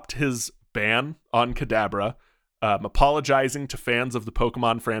dropped his ban on Kadabra, apologizing to fans of the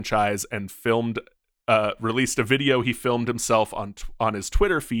Pokemon franchise, and released a video he filmed himself on his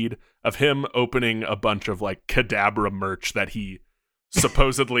Twitter feed of him opening a bunch of like Kadabra merch that he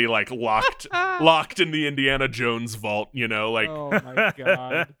supposedly like locked in the Indiana Jones vault, like. Oh my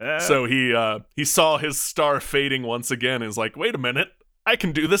god. So he saw his star fading once again and is like, wait a minute, I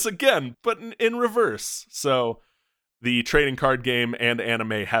can do this again, but in reverse. So the trading card game and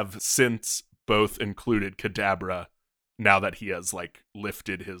anime have since both included Kadabra now that he has like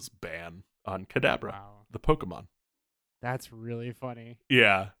lifted his ban on Kadabra, Wow. the Pokemon. That's really funny.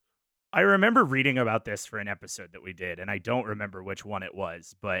 Yeah. I remember reading about this for an episode that we did, and I don't remember which one it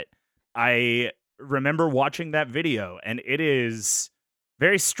was, but I remember watching that video, and it is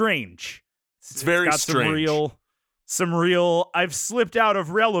very strange. It's very got strange. Some real, I've slipped out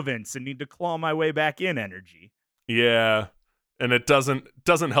of relevance and need to claw my way back in energy. Yeah. And it doesn't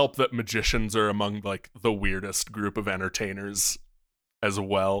help that magicians are among like the weirdest group of entertainers as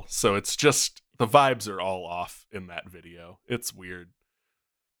well. So it's just the vibes are all off in that video. It's weird.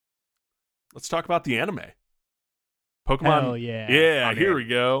 Let's talk about the anime. Pokemon. Hell yeah. Yeah, Okay. here we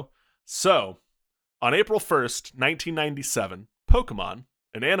go. So, on April 1st, 1997, Pokemon,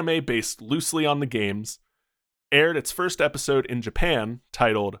 an anime based loosely on the games, aired its first episode in Japan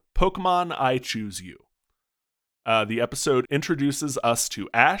titled Pokemon I Choose You. The episode introduces us to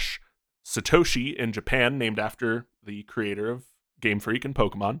Ash, Satoshi in Japan, named after the creator of Game Freak and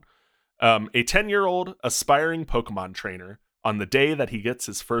Pokemon, a 10-year-old aspiring Pokemon trainer on the day that he gets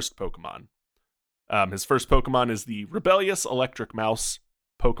his first Pokemon. His first Pokemon is the rebellious electric mouse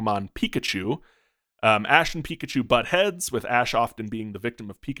Pokemon Pikachu. Ash and Pikachu butt heads, with Ash often being the victim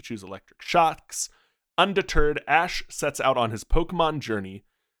of Pikachu's electric shocks. Undeterred, Ash sets out on his Pokemon journey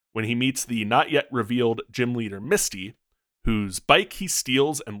when he meets the not-yet-revealed gym leader Misty, whose bike he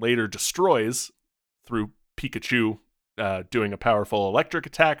steals and later destroys through Pikachu doing a powerful electric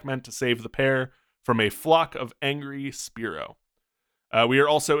attack meant to save the pair from a flock of angry Spearow. We are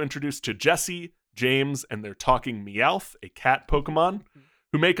also introduced to Jessie, James, and their talking Meowth, a cat Pokemon,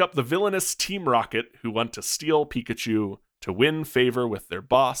 who make up the villainous Team Rocket, who want to steal Pikachu to win favor with their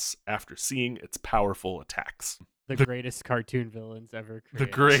boss after seeing its powerful attacks. The greatest cartoon villains ever The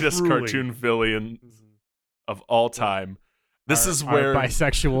created. greatest Truly. cartoon villain of all time. This is Our where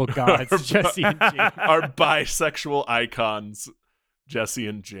bisexual gods, Jesse and James. our bisexual icons, Jesse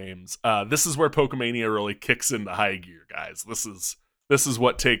and James. This is where Pokemania really kicks into high gear, guys. This is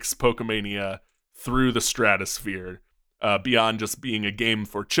what takes Pokemania through the stratosphere, beyond just being a game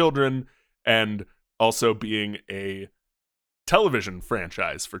for children and also being a television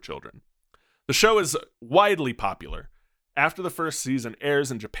franchise for children. The show is widely popular. After the first season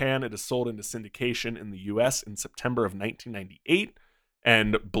airs in Japan, it is sold into syndication in the US in September of 1998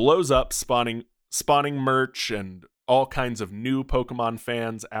 and blows up, spawning merch and all kinds of new Pokemon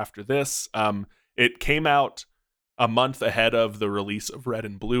fans after this. It came out a month ahead of the release of Red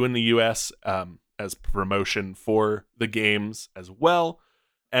and Blue in the US as promotion for the games as well.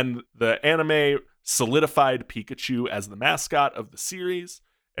 And the anime solidified Pikachu as the mascot of the series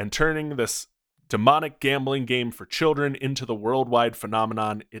and turning this demonic gambling game for children into the worldwide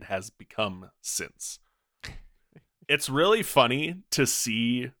phenomenon it has become since. It's really funny to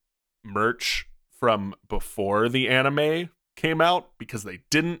see merch from before the anime came out because they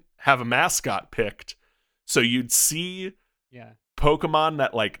didn't have a mascot picked. So you'd see Yeah. Pokemon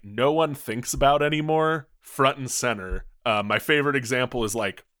that like no one thinks about anymore front and center. My favorite example is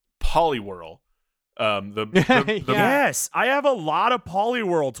like Poliwhirl. Yeah. Yes, I have a lot of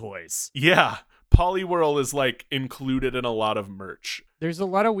Poliwhirl toys. Yeah, Poliwhirl is like included in a lot of merch. There's a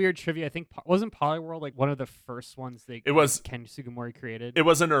lot of weird trivia. I think wasn't Poliwhirl like one of the first ones It was- Ken Sugimori created? It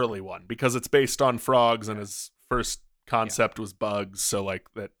was an early one because it's based on frogs and his first concept was bugs, so like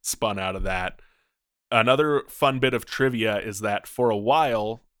that spun out of that. Another fun bit of trivia is that for a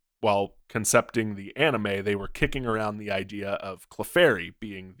while concepting the anime, they were kicking around the idea of Clefairy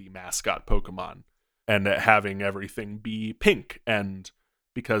being the mascot Pokemon and having everything be pink. And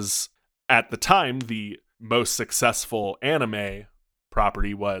because at the time, the most successful anime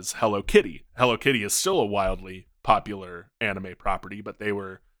property was Hello Kitty. Hello Kitty is still a wildly popular anime property, but they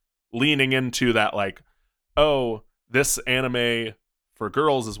were leaning into that, like, oh, this anime for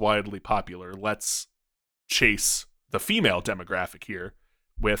girls is widely popular. Let's chase the female demographic here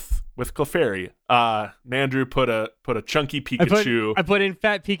with Clefairy. Nandrew put a chunky Pikachu. I put in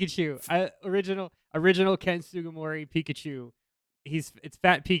Fat Pikachu. Original Ken Sugimori Pikachu. It's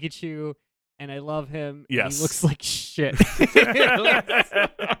Fat Pikachu, and I love him. Yes. And he looks like shit.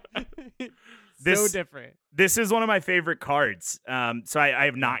 So different. This is one of my favorite cards. So I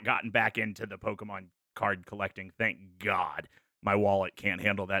have not gotten back into the Pokemon card collecting. Thank God. My wallet can't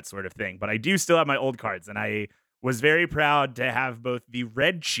handle that sort of thing. But I do still have my old cards, and I was very proud to have both the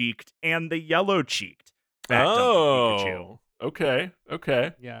red-cheeked and the yellow-cheeked Fat Pikachu. Okay.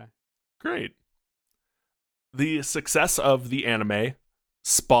 Yeah. Great. The success of the anime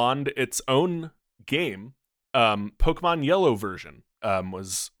spawned its own game. Pokemon Yellow version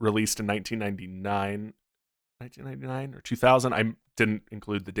was released in 1999 or 2000. I didn't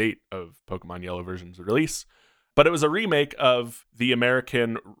include the date of Pokemon Yellow version's release, but it was a remake of the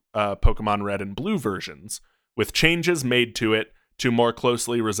American Pokemon Red and Blue versions, with changes made to it to more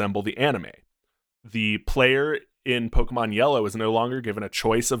closely resemble the anime. The player in Pokemon Yellow is no longer given a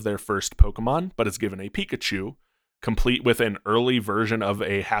choice of their first Pokemon, but is given a Pikachu, complete with an early version of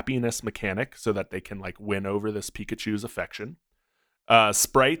a happiness mechanic so that they can like win over this Pikachu's affection.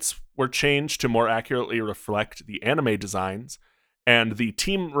 Sprites were changed to more accurately reflect the anime designs, and the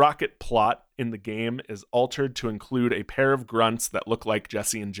Team Rocket plot in the game is altered to include a pair of grunts that look like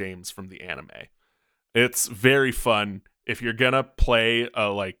Jesse and James from the anime. It's very fun. If you're gonna play a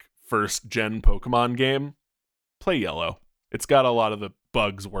like first gen Pokemon game, play Yellow. It's got a lot of the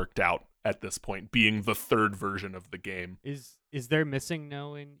bugs worked out at this point, being the third version of the game. Is there Missing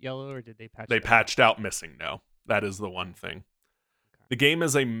No in Yellow, or did they patch? They patched out Missing No. That is the one thing. Okay. The game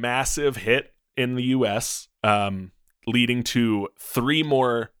is a massive hit in the US, leading to 3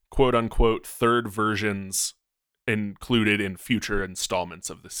 more quote-unquote third versions included in future installments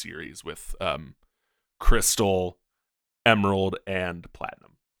of the series with Crystal, Emerald, and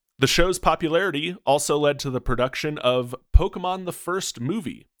Platinum. The show's popularity also led to the production of Pokemon the First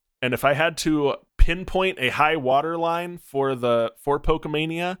movie. And if I had to pinpoint a high water line for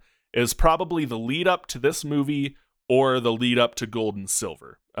Pokemania, is probably the lead up to this movie or the lead up to Gold and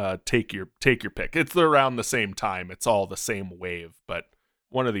Silver. Take your pick. It's around the same time. It's all the same wave, but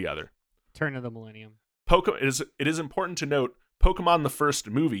one or the other. Turn of the millennium. It is important to note, Pokemon the First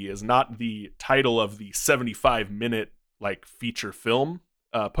movie is not the title of the 75-minute like feature film.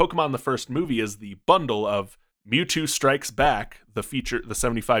 Pokemon the First movie is the bundle of Mewtwo Strikes Back, the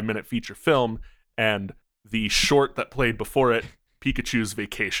 75-minute feature film, and the short that played before it, Pikachu's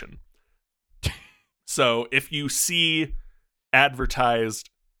Vacation. So if you see advertised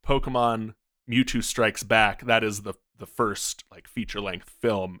Pokemon Mewtwo Strikes Back, that is the first like feature-length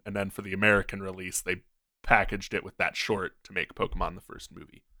film, and then for the American release, they packaged it with that short to make Pokemon the First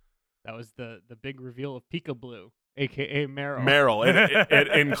movie. That was the big reveal of Pika-Blue, aka Meryl. Meryl.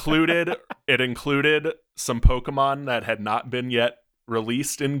 It included some Pokemon that had not been yet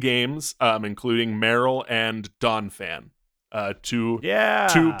released in games, including Meryl and Donphan. Two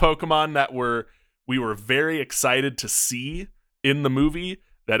Pokemon that we were very excited to see in the movie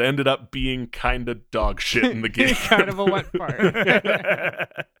that ended up being kind of dog shit in the game. Kind of a wet fart.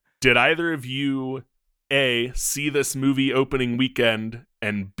 Did either of you A, see this movie opening weekend,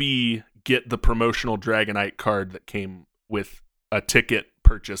 and B, get the promotional Dragonite card that came with a ticket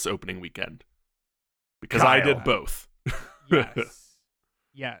purchase opening weekend? Because Kyle. I did both. Yes.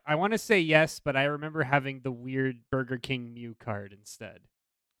 Yeah, I want to say yes, but I remember having the weird Burger King Mew card instead.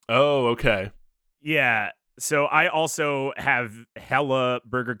 Oh, okay. Yeah, so I also have hella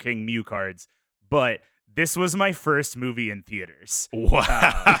Burger King Mew cards, but this was my first movie in theaters.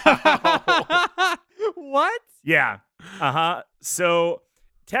 Wow. What? Yeah. So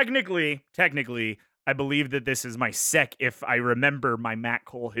technically, I believe that this is my if I remember my Matt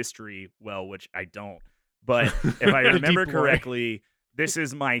Cole history well, which I don't. But if I remember correctly, this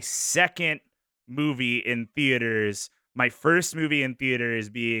is my second movie in theaters. My first movie in theaters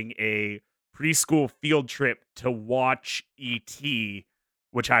being a preschool field trip to watch E.T.,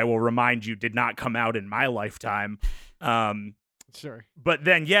 which I will remind you did not come out in my lifetime. Sure. But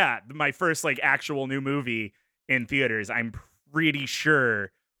then, yeah, my first like actual new movie in theaters, I'm pretty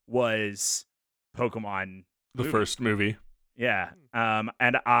sure was Pokemon. The first movie. Yeah.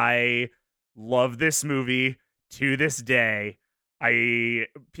 And I love this movie to this day.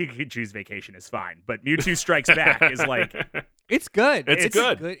 Pikachu's Vacation is fine, but Mewtwo Strikes Back is like It's good. It's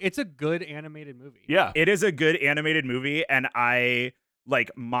good. It's a good animated movie. Yeah. It is a good animated movie, and I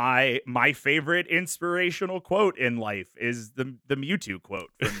like my favorite inspirational quote in life is the Mewtwo quote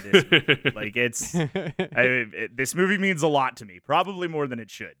from this movie. Like this movie means a lot to me, probably more than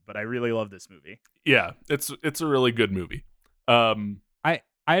it should, but I really love this movie. Yeah, it's a really good movie.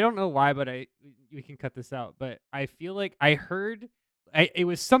 I don't know why, but we can cut this out. But I feel like I heard it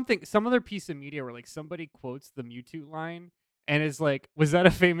was some other piece of media where like somebody quotes the Mewtwo line and is like, was that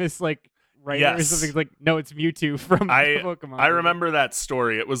a famous like writer or Yes. something? Like, no, it's Mewtwo from Pokemon. I remember that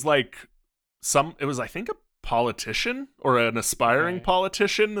story. It was like it was I think a politician or an aspiring Okay.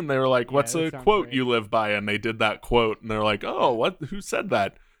 politician, and they were like, "What's that a sounds quote right. you live by?" And they did that quote, and they're like, "Oh, what? Who said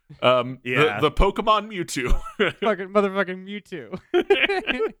that?" Yeah. the Pokemon Mewtwo. fucking motherfucking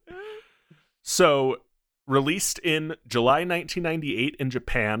Mewtwo. So, released in July 1998 in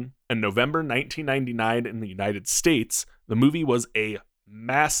Japan and November 1999 in the United States, the movie was a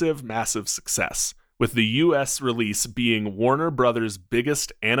massive, massive success, with the US release being Warner Brothers'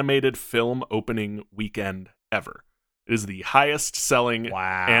 biggest animated film opening weekend ever. It is the highest selling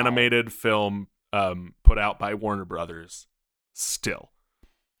Wow. animated film put out by Warner Brothers still.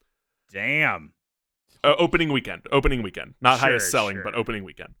 Damn. Opening weekend. Not Sure, highest selling, sure. but opening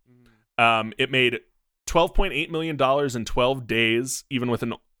weekend. It made $12.8 million in 12 days, even with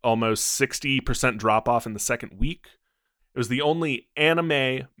an almost 60% drop off in the second week. It was the only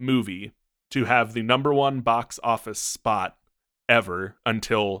anime movie to have the number one box office spot ever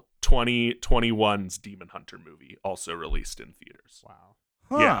until 2021's Demon Hunter movie, also released in theaters. Wow.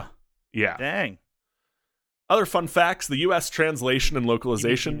 Huh. Yeah. Dang. Other fun facts: the U.S. translation and You mean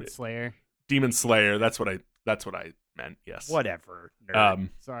localization, Demon Slayer. Demon Slayer. That's what I meant. Yes. Whatever. Nerd.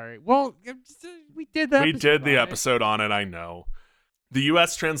 Sorry. Well, we did that. We did the episode on it, I know. The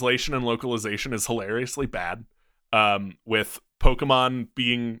US translation and localization is hilariously bad, with Pokemon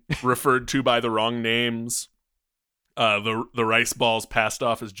being referred to by the wrong names, the rice balls passed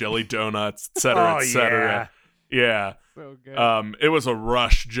off as jelly donuts, etc., Oh, etc. Yeah. So good. It was a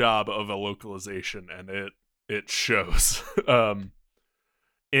rush job of a localization, and it shows.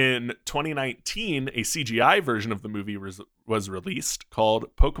 In 2019, a CGI version of the movie was released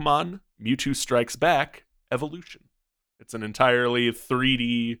called Pokemon Mewtwo Strikes Back Evolution. It's an entirely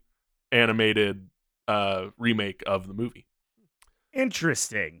 3D animated remake of the movie.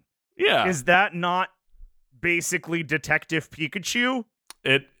 Interesting. Yeah. Is that not basically Detective Pikachu?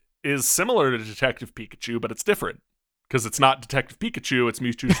 It is similar to Detective Pikachu, but it's different. Because it's not Detective Pikachu, it's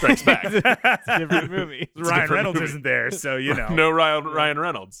Mewtwo Strikes Back. It's a different movie. It's a Ryan different Reynolds movie. isn't there, so you know. No Ryan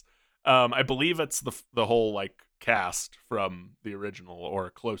Reynolds. I believe it's the whole like cast from the original or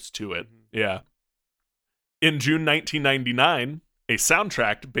close to it. Yeah. In June 1999, a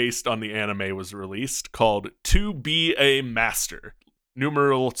soundtrack based on the anime was released called To Be a Master.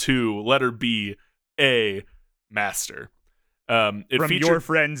 Numeral 2, letter B, A Master. It From featured your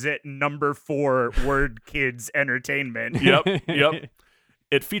friends at number 4 Word Kids Entertainment. Yep.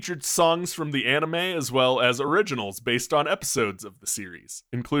 It featured songs from the anime as well as originals based on episodes of the series,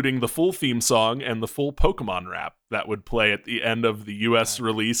 including the full theme song and the full Pokemon rap that would play at the end of the US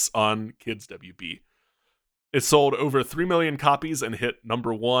release on Kids WB. It sold over 3 million copies and hit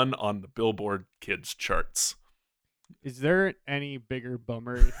number 1 on the Billboard Kids charts. Is there any bigger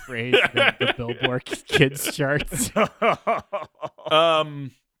bummer phrase than the Billboard Kids charts?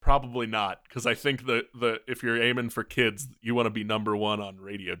 Probably not, because I think the if you're aiming for kids, you want to be number 1 on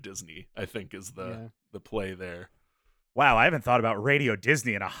Radio Disney, I think is the play there. Wow, I haven't thought about Radio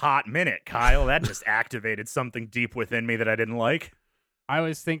Disney in a hot minute, Kyle. That just activated something deep within me that I didn't like. I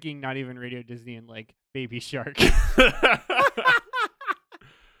was thinking not even Radio Disney and like Baby Shark.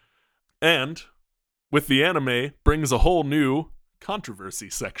 And with the anime brings a whole new controversy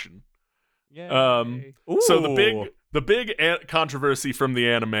section. Yeah. So the big controversy from the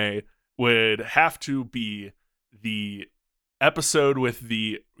anime would have to be the episode with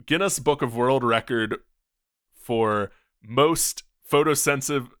the Guinness Book of World Record for most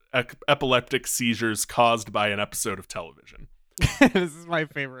photosensitive epileptic seizures caused by an episode of television. This is my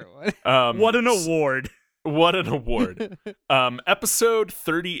favorite one. What an award. What an award. Episode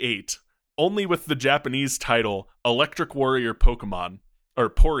 38, only with the Japanese title Electric Warrior Pokemon, or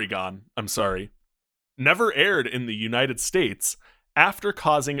Porygon, I'm sorry, never aired in the United States after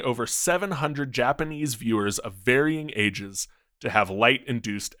causing over 700 Japanese viewers of varying ages to have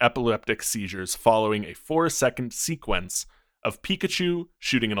light-induced epileptic seizures following a 4-second sequence of Pikachu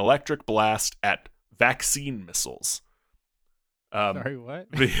shooting an electric blast at vaccine missiles. Sorry, what?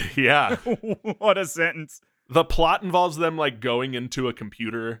 Yeah. What a sentence. The plot involves them like going into a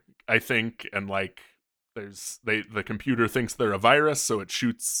computer, I think, and like The computer thinks they're a virus, so it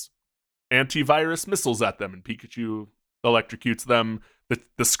shoots antivirus missiles at them, and Pikachu electrocutes them.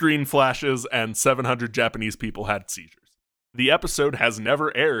 The screen flashes, and 700 Japanese people had seizures. The episode has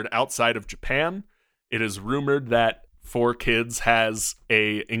never aired outside of Japan. It is rumored that 4Kids has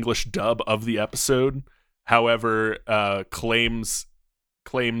a English dub of the episode. However, claims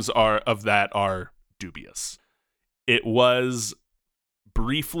are dubious. It was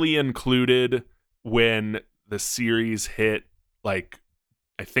briefly included when the series hit, like,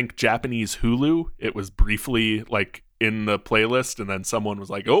 I think Japanese Hulu. It was briefly like in the playlist, and then someone was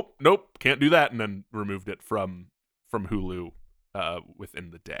like, "Oh, nope, can't do that," and then removed it from Hulu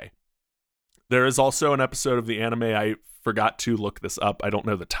within the day. There is also an episode of the anime, I forgot to look this up, I don't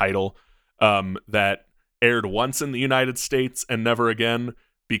know the title, that aired once in the United States and never again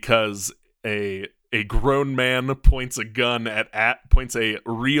because a grown man points a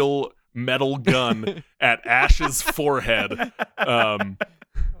real metal gun at Ash's forehead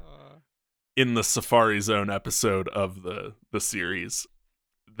in the Safari Zone episode of the series.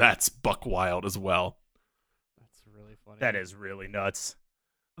 That's buck wild as well. That's really funny. That is really nuts.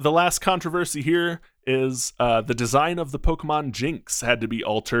 The last controversy here is the design of the Pokemon Jinx had to be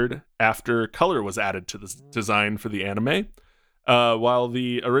altered after color was added to the design for the anime. While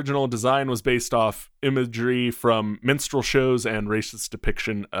the original design was based off imagery from minstrel shows and racist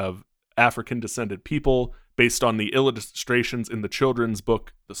depiction of African-descended people based on the illustrations in the children's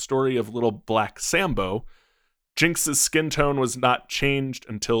book The Story of Little Black Sambo, Jinx's skin tone was not changed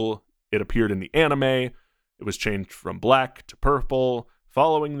until it appeared in the anime. It was changed from black to purple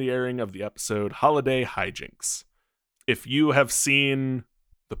following the airing of the episode Holiday Hijinks. If you have seen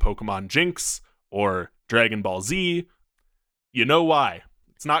the Pokemon Jinx or Dragon Ball Z, you know why.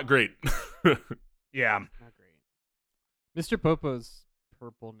 It's not great. Yeah. Not great. Mr. Popo's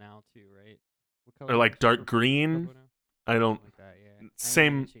purple now too, right? What color Or like is dark Mr. green. Popo now? I don't. Something like that, yeah. I know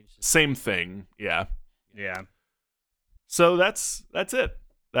Same they changed his- same thing. Yeah. Yeah. So that's it.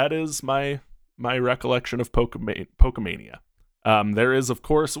 That is my recollection of Pokemania. There is, of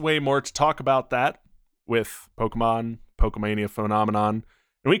course, way more to talk about that with Pokemania Phenomenon.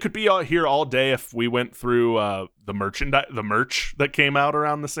 And we could be here all day if we went through the merch that came out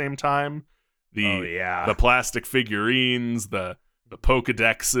around the same time. The plastic figurines, the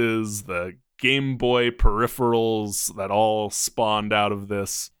Pokedexes, the Game Boy peripherals that all spawned out of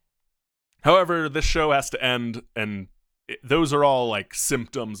this. However, this show has to end, and those are all like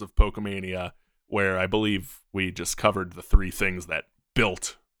symptoms of Pokemania, where I believe we just covered the three things that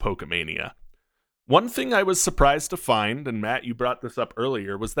built Pokemania. One thing I was surprised to find, and Matt, you brought this up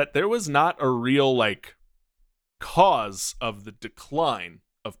earlier, was that there was not a real like cause of the decline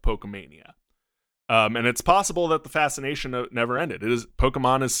of Pokemania. And it's possible that the fascination never ended.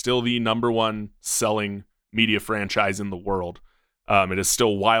 Pokemon is still the number one selling media franchise in the world. It is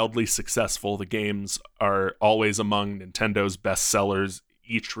still wildly successful. The games are always among Nintendo's best sellers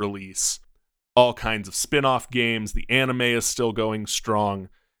each release. All kinds of spin-off games. The anime is still going strong.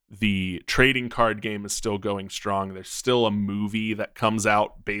 The trading card game is still going strong. There's still a movie that comes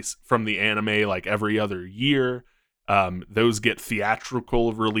out based from the anime like every other year. Those get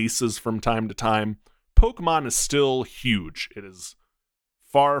theatrical releases from time to time. Pokemon is still huge. It is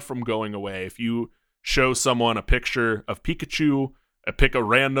far from going away. If you show someone a picture of Pikachu, pick a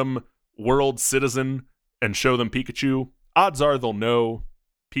random world citizen and show them Pikachu, odds are they'll know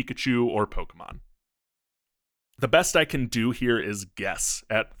Pikachu or Pokemon. The best I can do here is guess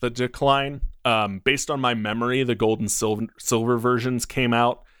at the decline. Based on my memory, the gold and silver versions came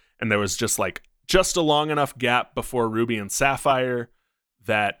out, and there was just a long enough gap before Ruby and Sapphire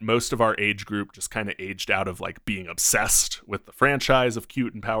that most of our age group just kind of aged out of like being obsessed with the franchise of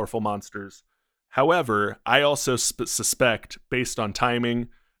cute and powerful monsters. However, I also suspect, based on timing,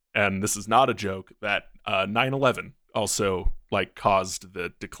 and this is not a joke, that 9/11 also like caused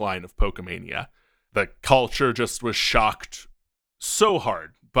the decline of Pokemania. The culture just was shocked so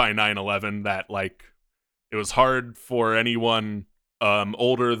hard by 9/11 that like it was hard for anyone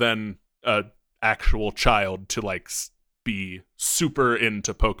older than a actual child to like be super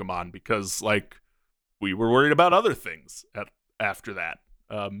into Pokemon, because like we were worried about other things after that.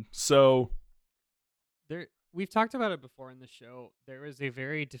 So we've talked about it before in the show. There was a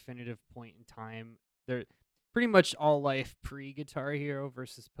very definitive point in time. There, pretty much all life pre-Guitar Hero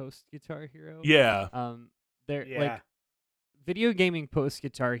versus post-Guitar Hero. yeah, Like video gaming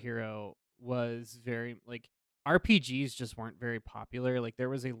post-Guitar Hero was very like RPGs just weren't very popular. Like there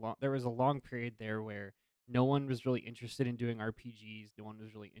was a long period there where no one was really interested in doing RPGs. No one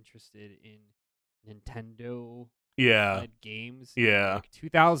was really interested in Nintendo Yeah. games. Yeah. Like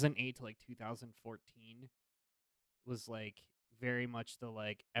 2008 to like 2014 was like very much the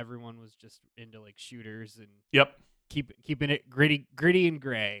like everyone was just into like shooters and Yep. keeping it gritty and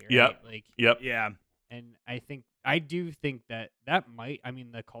gray. Right? Yep. Like, Yep. Yeah. and I do think that might, I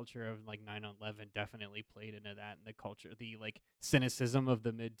mean, the culture of like 9/11 definitely played into that, and the culture, the like cynicism of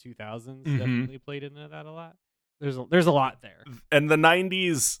the mid 2000s definitely played into that a lot. There's a lot there. And the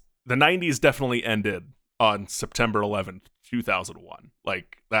 90s definitely ended on September 11th, 2001.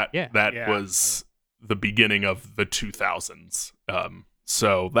 Like that Yeah. that was the beginning of the 2000s.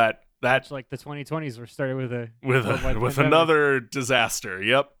 So that Much like the 2020s were started with a with pandemic. another disaster.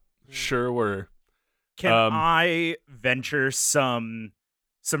 Yep. Sure were. Can I venture some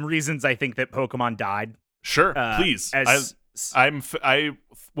reasons I think that Pokemon died? Sure, please. I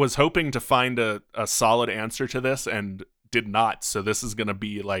was hoping to find a solid answer to this and did not. So this is going to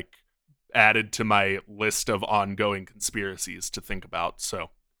be like added to my list of ongoing conspiracies to think about.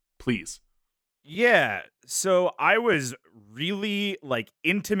 So please. Yeah. So I was really like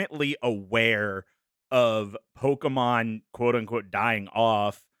intimately aware of Pokemon quote unquote dying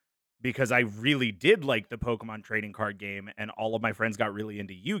off because I really did like the Pokemon trading card game, and all of my friends got really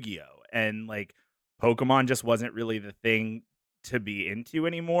into Yu-Gi-Oh! And like Pokemon just wasn't really the thing to be into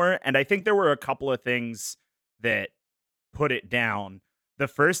anymore. And I think there were a couple of things that put it down. The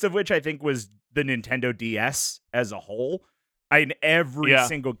first of which I think was the Nintendo DS as a whole. Every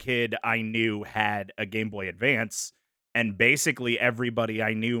single kid I knew had a Game Boy Advance, and basically everybody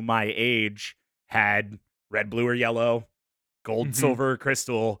I knew my age had red, blue, or yellow, gold, silver, or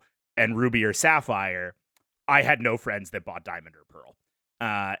crystal, and ruby or sapphire. I had no friends that bought diamond or pearl.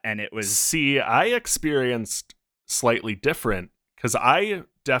 And it was... See, I experienced slightly different, because I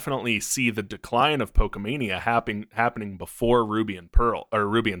definitely see the decline of Pokemania happening before Ruby and Pearl, or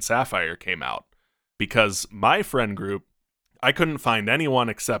Ruby and Sapphire came out. Because my friend group, I couldn't find anyone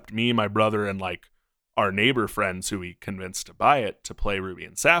except me, my brother, and like our neighbor friends who we convinced to buy it to play Ruby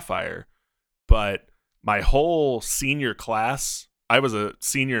and Sapphire. But my whole senior class, I was a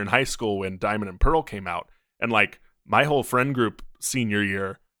senior in high school when Diamond and Pearl came out, and like my whole friend group senior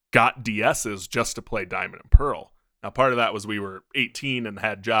year got DSs just to play Diamond and Pearl. Now, part of that was we were 18 and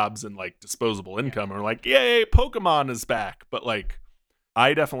had jobs and like disposable income, and we're like, yay, Pokemon is back. But like,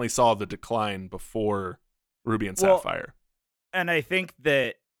 I definitely saw the decline before Ruby and Sapphire. And I think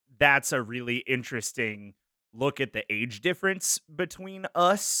that that's a really interesting look at the age difference between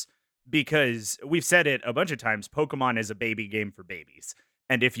us, because we've said it a bunch of times, Pokemon is a baby game for babies.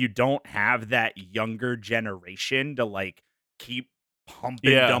 And if you don't have that younger generation to like keep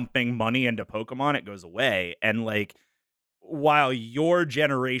dumping money into Pokemon, it goes away. And like, while your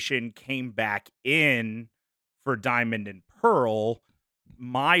generation came back in for Diamond and Pearl,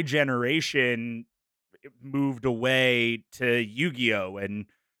 my generation moved away to Yu-Gi-Oh! And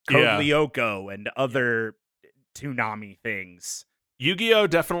Code Lyoko and other Toonami things. Yu-Gi-Oh!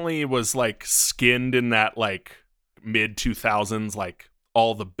 Definitely was like skinned in that like mid 2000s, like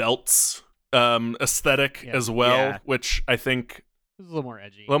all the belts aesthetic as well, which I think it was a little more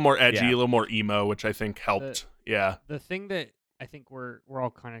edgy, a little more emo, which I think helped. The thing that I think we're all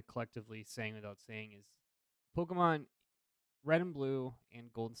kind of collectively saying without saying is Pokemon Red and Blue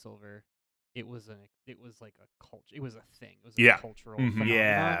and Gold and Silver, it was like a culture. It was a thing. It was a cultural phenomenon.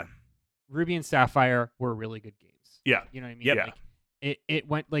 Yeah. Ruby and Sapphire were really good games. Yeah. You know what I mean? Yeah. Like, it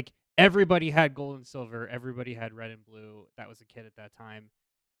went like everybody had Gold and Silver, everybody had Red and Blue. That was a kid at that time.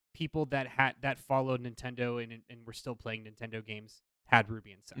 People that followed Nintendo and were still playing Nintendo games had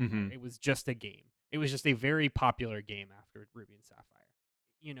Ruby and Sapphire. It was just a game. It was just a very popular game after Ruby and Sapphire.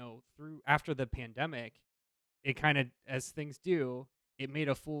 You know, after the pandemic, it kind of, as things do, it made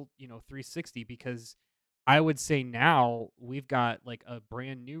a full, 360, because I would say now we've got like a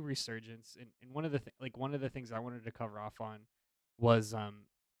brand new resurgence. And one of the things I wanted to cover off on was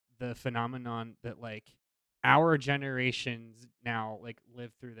the phenomenon that like our generations now like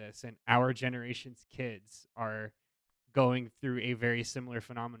live through this, and our generation's kids are going through a very similar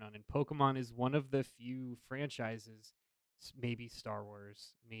phenomenon. And Pokemon is one of the few franchises, maybe Star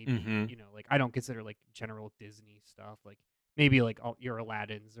Wars, maybe, like I don't consider like general Disney stuff, like maybe like all your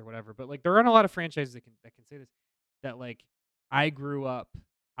Aladdins or whatever, but like there aren't a lot of franchises that can say this, that like I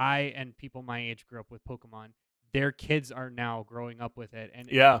and people my age grew up with Pokemon. Their kids are now growing up with it. And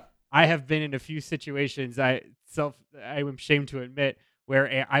I have been in a few situations I am ashamed to admit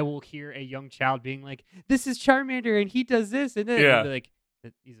where I will hear a young child being like, "This is Charmander and he does this," and then I'll be like,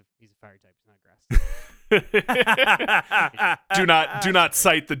 "He's a fire type, he's not grass." do not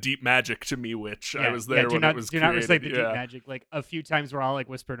cite the deep magic to me, Witch. I was there when it was created. Do not recite the deep magic. Like a few times where I'll like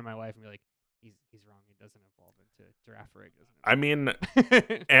whisper to my wife and be like, "He's wrong. He doesn't evolve to Girafarig, isn't I mean,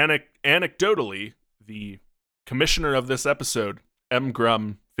 it? anecdotally, the commissioner of this episode, M.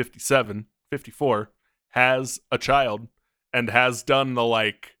 Grum 54, has a child and has done the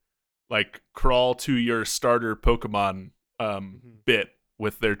like crawl to your starter Pokemon bit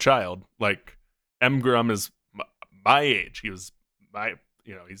with their child. Like M. Grum is my age. He was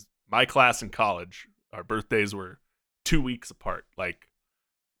he's my class in college. Our birthdays were 2 weeks apart. Like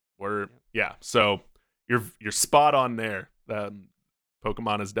so you're spot on there.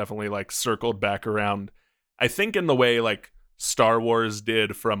 Pokemon is definitely like circled back around. I think in the way like Star Wars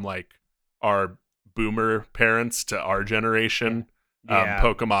did from like our boomer parents to our generation.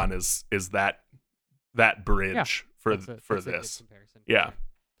 Pokemon is that bridge for that's a good this. comparison.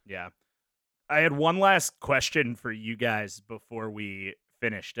 Yeah. I had one last question for you guys before we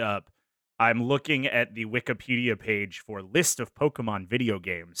finished up. I'm looking at the Wikipedia page for list of Pokemon video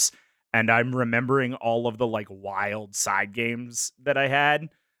games, and I'm remembering all of the like wild side games that I had.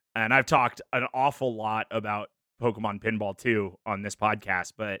 And I've talked an awful lot about Pokemon Pinball 2 on this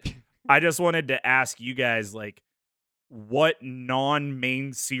podcast, but I just wanted to ask you guys, like, what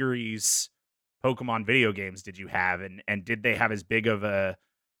non-main series Pokemon video games did you have, and did they have as big of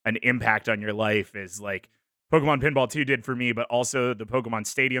an impact on your life as like Pokemon Pinball 2 did for me, but also the Pokemon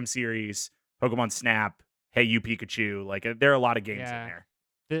Stadium series, Pokemon Snap, Hey You Pikachu? Like, there are a lot of games in there.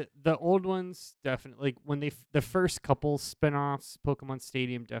 The old ones definitely, like when the first couple spin-offs, Pokemon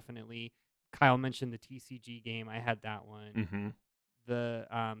Stadium definitely. Kyle mentioned the TCG game. I had that one. Mm-hmm. The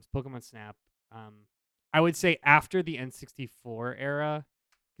Pokemon Snap. I would say after the N64 era,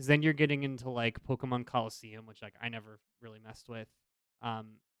 because then you're getting into like Pokemon Coliseum, which like I never really messed with. I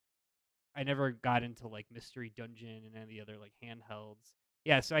never got into like Mystery Dungeon and any of the other like handhelds.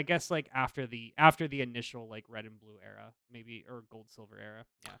 Yeah, so I guess like after the initial like Red and Blue era, maybe, or Gold Silver era.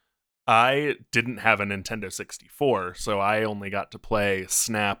 Yeah. I didn't have a Nintendo 64, so I only got to play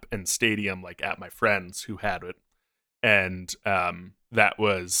Snap and Stadium like at my friends who had it, and that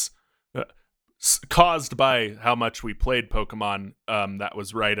was caused by how much we played Pokemon. That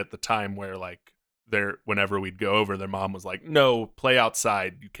was right at the time where like whenever we'd go over, their mom was like, "No, play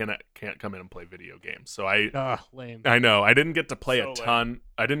outside. You can't come in and play video games." So Lame. I know I didn't get to play So a ton.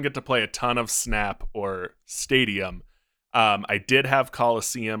 I didn't get to play a ton of Snap or Stadium. I did have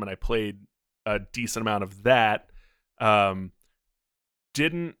Coliseum, and I played a decent amount of that.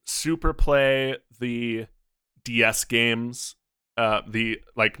 Didn't super play the DS games, the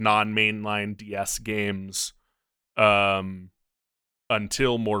like non-mainline DS games,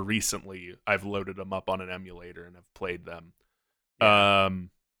 until more recently. I've loaded them up on an emulator and have played them.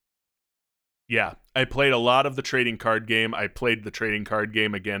 Yeah, I played a lot of the trading card game. I played the trading card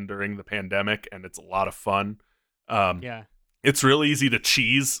game again during the pandemic, and it's a lot of fun. Yeah. It's real easy to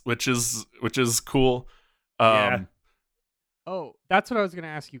cheese, which is cool. Oh, that's what I was gonna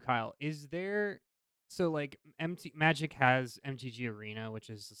ask you, Kyle. Is there like Magic has MTG Arena, which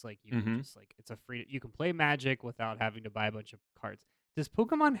is just like you can just like it's a free, you can play Magic without having to buy a bunch of cards. Does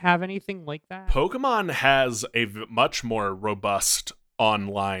Pokemon have anything like that? Pokemon has a much more robust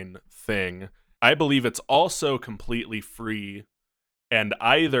online thing. I believe it's also completely free, and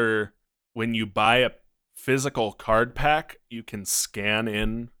either when you buy a physical card pack, you can scan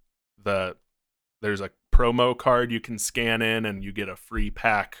in there's a promo card you can scan in and you get a free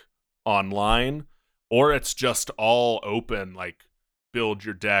pack online, or it's just all open, like build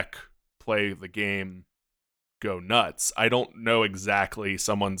your deck, play the game, go nuts. I don't know exactly.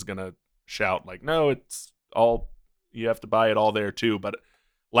 Someone's gonna shout like, no, it's all, you have to buy it all there too. But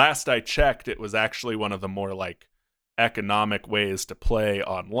last I checked, it was actually one of the more like economic ways to play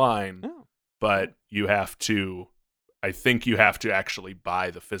online. Oh. But I think you have to actually buy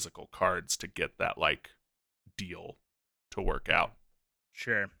the physical cards to get that like deal to work out.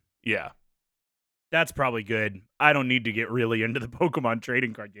 Sure. Yeah. That's probably good. I don't need to get really into the Pokemon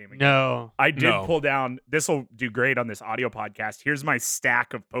trading card game again. No. I did pull down, this will do great on this audio podcast. Here's my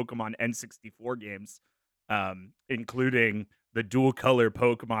stack of Pokemon N64 games, including the dual color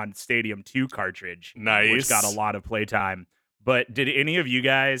Pokemon Stadium 2 cartridge. Nice. Which got a lot of playtime. But did any of you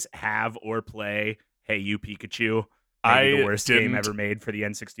guys have or play Hey You Pikachu? Maybe the worst game ever made for the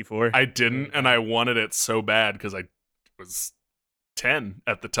N64. I didn't, and I wanted it so bad because I was 10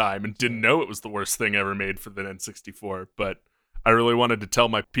 at the time and didn't know it was the worst thing ever made for the N64. But I really wanted to tell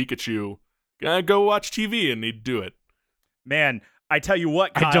my Pikachu, go watch TV, and he'd do it. Man, I tell you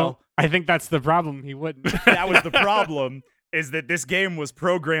what, Kyle. I think that's the problem. He wouldn't. That was the problem, is that this game was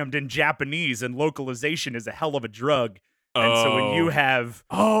programmed in Japanese, and localization is a hell of a drug. And so when you have...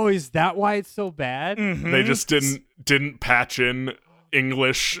 Oh, is that why it's so bad? Mm-hmm. They just didn't patch in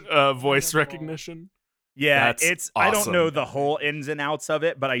English voice recognition. Yeah, That's I don't know awesome. the whole ins and outs of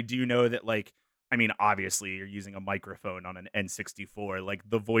it, but I do know that, like, I mean, obviously you're using a microphone on an N64. Like,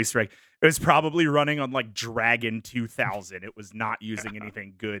 the voice it was probably running on like Dragon 2000. It was not using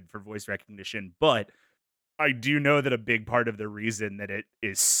anything good for voice recognition, but I do know that a big part of the reason that it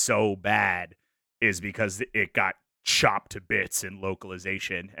is so bad is because it got chopped to bits in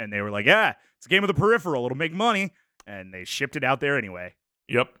localization, and they were like, "Yeah, it's a game of the peripheral. It'll make money," and they shipped it out there anyway.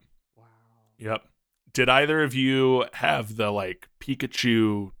 Yep. Wow. Yep. Did either of you have the like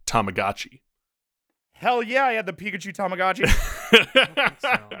Pikachu Tamagotchi? Hell yeah, I had the Pikachu Tamagotchi. So,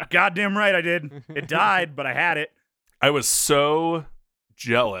 Goddamn right I did. It died, but I had it. I was so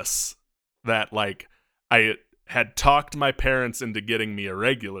jealous that like I had talked my parents into getting me a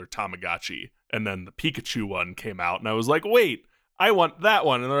regular Tamagotchi, and then the Pikachu one came out, and I was like, wait, I want that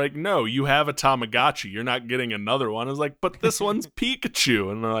one. And they're like, no, you have a Tamagotchi. You're not getting another one. I was like, but this one's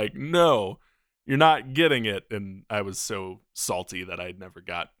Pikachu. And they're like, no, you're not getting it. And I was so salty that I never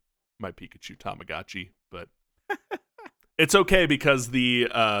got my Pikachu Tamagotchi, but it's okay because the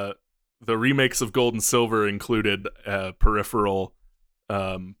remakes of Gold and Silver included a peripheral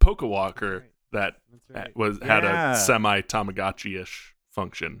Pokewalker that That's right. had Yeah. a semi Tamagotchi-ish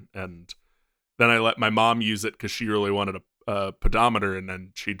function, and then I let my mom use it because she really wanted a pedometer, and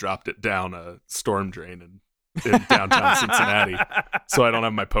then she dropped it down a storm drain in downtown Cincinnati, so I don't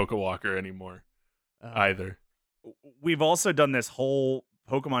have my Pokewalker anymore either. We've also done this whole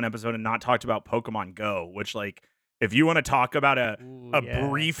Pokemon episode and not talked about Pokemon Go, which, like, if you want to talk about a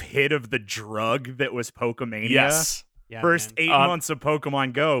brief hit of the drug that was Pokemania, Yes. Yeah, first man. 8 months of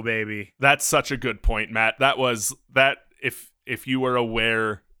Pokemon Go, baby. That's such a good point, Matt. That was that if you were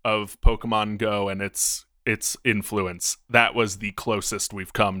aware of Pokemon Go and its influence, that was the closest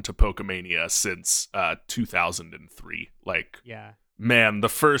we've come to Pokemania since 2003. Like, Yeah. man, the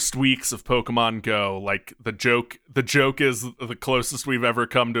first weeks of Pokemon Go, like the joke is the closest we've ever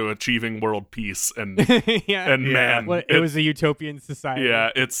come to achieving world peace, and Yeah. and man, What, it was a utopian society. yeah,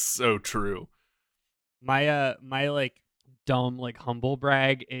 it's so true. My like dumb like humble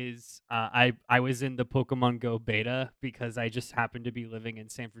brag is I was in the Pokemon Go beta because I just happened to be living in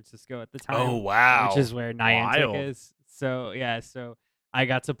San Francisco at the time. Oh wow, Which is where Niantic Wild. is. So yeah, so I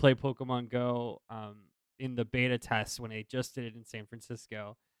got to play Pokemon Go in the beta test when they just did it in San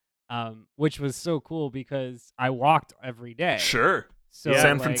Francisco. Which was so cool because I walked every day. sure. So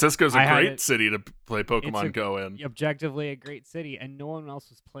San like, Francisco's a I had great it- city to play Pokemon a- Go in. objectively a great city, and no one else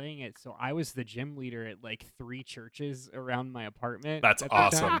was playing it, so I was the gym leader at like 3 churches around my apartment. That's at the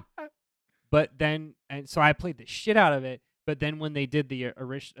time. awesome. But then, and so I played the shit out of it. But then when they did the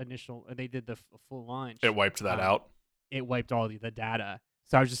initial, they did the full launch. It wiped that out. It wiped all the data.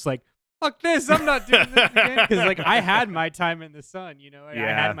 So I was just like, "Fuck this! I'm not doing this again." Because like I had my time in the sun, you know. I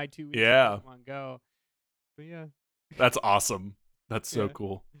Yeah. had my 2 weeks Yeah. of Pokemon Go. But yeah, That's awesome. That's so Yeah.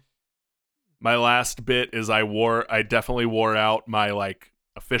 cool. My last bit is I definitely wore out my like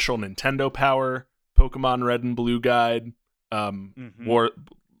official Nintendo Power Pokemon Red and Blue guide.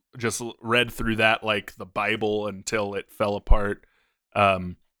 Just read through that like the Bible until it fell apart.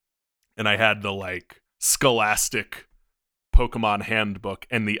 And I had the like Scholastic Pokemon Handbook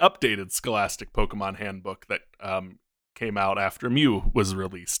and the updated Scholastic Pokemon Handbook that came out after Mew was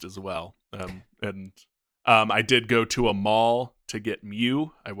released as well. I did go to a mall to get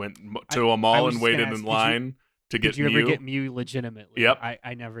Mew. I went to a I mall was and just waited gonna in ask, line to get did you Mew. ever get Mew legitimately? Yep.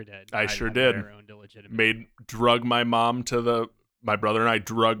 I never did. I sure I've did. never owned a legitimate. Drug my mom to my brother and I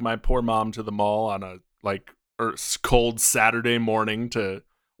drug my poor mom to the mall on a like cold Saturday morning to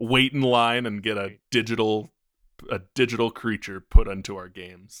wait in line and get a digital creature put into our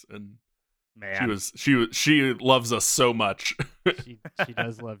games. And Man. she loves us so much. she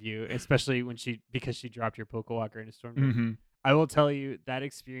does love you, especially because she dropped your Pokewalker into Storm. Mm-hmm. I will tell you that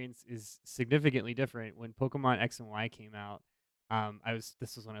experience is significantly different. When Pokemon X and Y came out,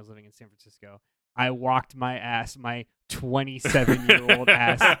 this was when I was living in San Francisco. I walked my 27-year-old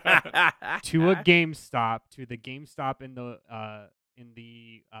ass to the GameStop in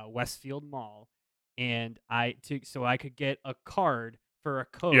the Westfield Mall, and so I could get a card for a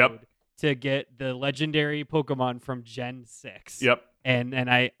code. Yep. To get the legendary Pokemon from Gen 6. Yep. And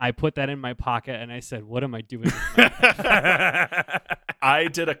I put that in my pocket and I said, "What am I doing with my life?" I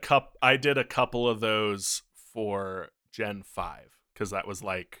did a couple of those for Gen 5 because that was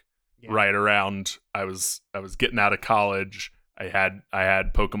like right around I was getting out of college. I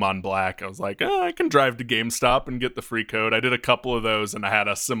had Pokemon Black. I was like, I can drive to GameStop and get the free code. I did a couple of those and I had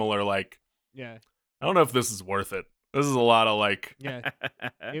a similar like, Yeah. I don't know if this is worth it. This is a lot of like, Yeah.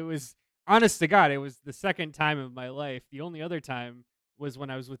 It was, honest to God, it was the second time of my life. The only other time was when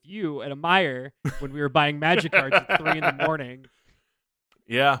I was with you at a Meijer when we were buying magic cards at 3 a.m.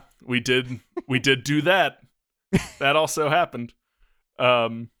 Yeah, we did do that. That also happened.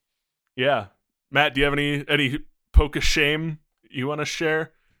 Yeah. Matt, do you have any poke of shame you want to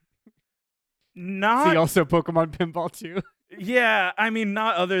share? Not See also Pokemon Pinball too. Yeah, I mean,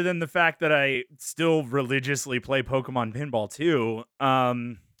 not other than the fact that I still religiously play Pokemon Pinball too.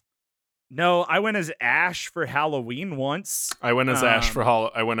 No, I went as Ash for Halloween once. I went as Ash for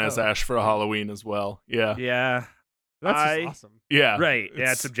Ash for Halloween as well. Yeah. Yeah. That's just awesome. Yeah. Right.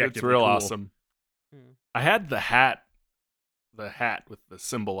 Yeah, it's objectively It's real cool. awesome. Yeah. I had the hat with the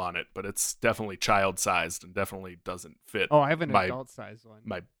symbol on it, but it's definitely child-sized and definitely doesn't fit Oh, I have an my- adult-sized one.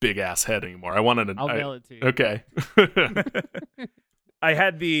 my big-ass head anymore. I wanted an... I'll mail it to you. Okay. I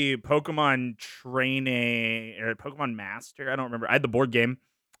had the Pokemon training or Pokemon Master. I don't remember. I had the board game.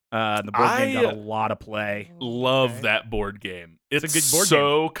 The board game got a lot of play. Love Okay. that board game. It's a good board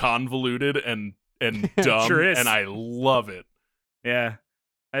so convoluted and dumb, Sure is. and I love it. Yeah.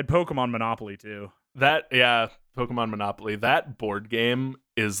 I had Pokemon Monopoly too. Pokemon Monopoly. That board game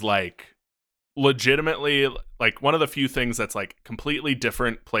is like legitimately like one of the few things that's like completely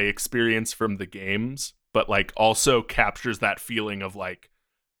different play experience from the games, but like also captures that feeling of like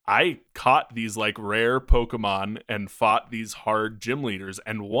I caught these like rare Pokemon and fought these hard gym leaders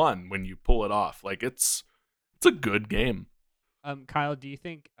and won when you pull it off. Like it's a good game. Kyle, do you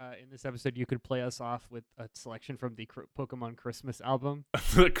think in this episode you could play us off with a selection from the Pokemon Christmas album?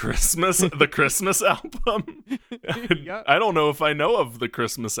 the Christmas album? Yep. I don't know if I know of the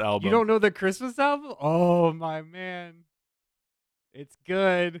Christmas album. You don't know the Christmas album? Oh my man, it's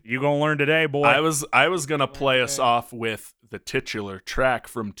good. You gonna learn today, boy. I was gonna play us Okay. off with the titular track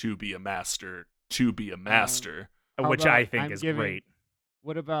from To Be a Master, To Be a Master. How which about I think I'm is giving- great.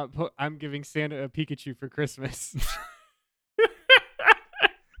 What about I'm giving Santa a Pikachu for Christmas?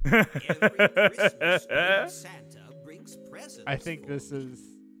 Every Christmas, Old Santa brings presents. I think this is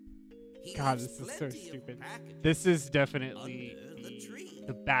He God, leaves this is so plenty of stupid. packages This is definitely under the tree.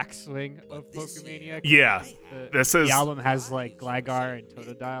 the backswing of But this Pokemania. year, Yeah, The, this is- the album has like Gligar and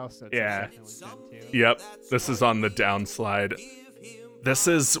Totodile, so it's Yeah. definitely them too. Yep, this is on the downslide. This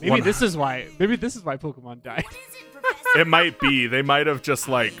is Maybe one. this is why Pokemon died. It might be. They might have just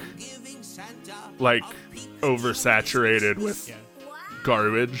like giving Santa like a Pikachu oversaturated with Yeah.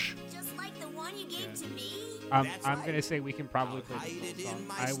 garbage. Just like the one you gave to me? I'm gonna say we can probably play the full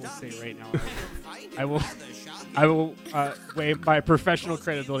song. I will say right now, I will weigh my professional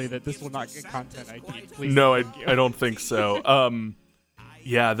credibility that this will not get content ID. Please. No, I thank you. don't think so.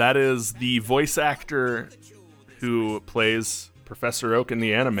 Yeah, that is the voice actor who plays Professor Oak in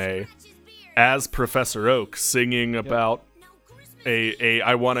the anime as Professor Oak singing about a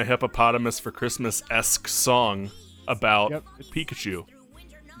I Want a Hippopotamus for Christmas-esque song about Yep. Pikachu.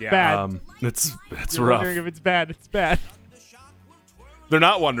 Yeah. Bad. It's You're rough. wondering if it's bad. It's bad. They're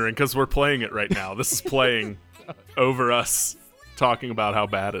not wondering because we're playing it right now. This is playing over us talking about how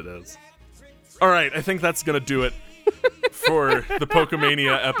bad it is. All right, I think that's going to do it for the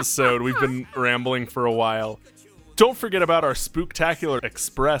Pokemania episode. We've been rambling for a while. Don't forget about our Spooktacular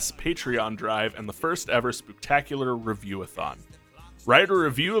Express Patreon drive and the first ever Spooktacular Review-a-thon. Write a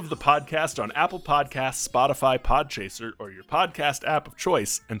review of the podcast on Apple Podcasts, Spotify, Podchaser, or your podcast app of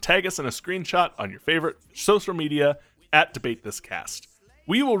choice, and tag us in a screenshot on your favorite social media at DebateThisCast.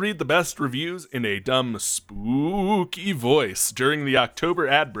 We will read the best reviews in a dumb, spooky voice during the October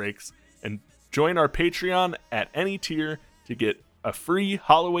ad breaks, and join our Patreon at any tier to get a free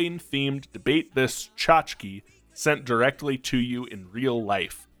Halloween-themed Debate This tchotchke sent directly to you in real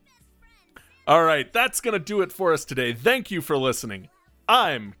life. All right, that's going to do it for us today. Thank you for listening.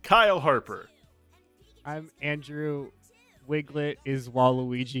 I'm Kyle Harper. I'm Andrew. Wiglet is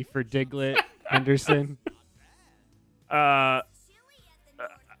Waluigi for Diglett. Henderson. I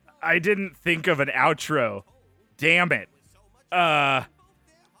didn't think of an outro. Damn it.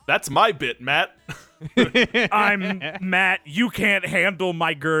 That's my bit, Matt. I'm Matt. You can't handle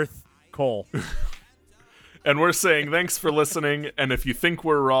my girth, Cole. And we're saying thanks for listening, and if you think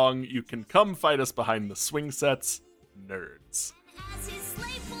we're wrong, you can come fight us behind the swing sets, nerds. As his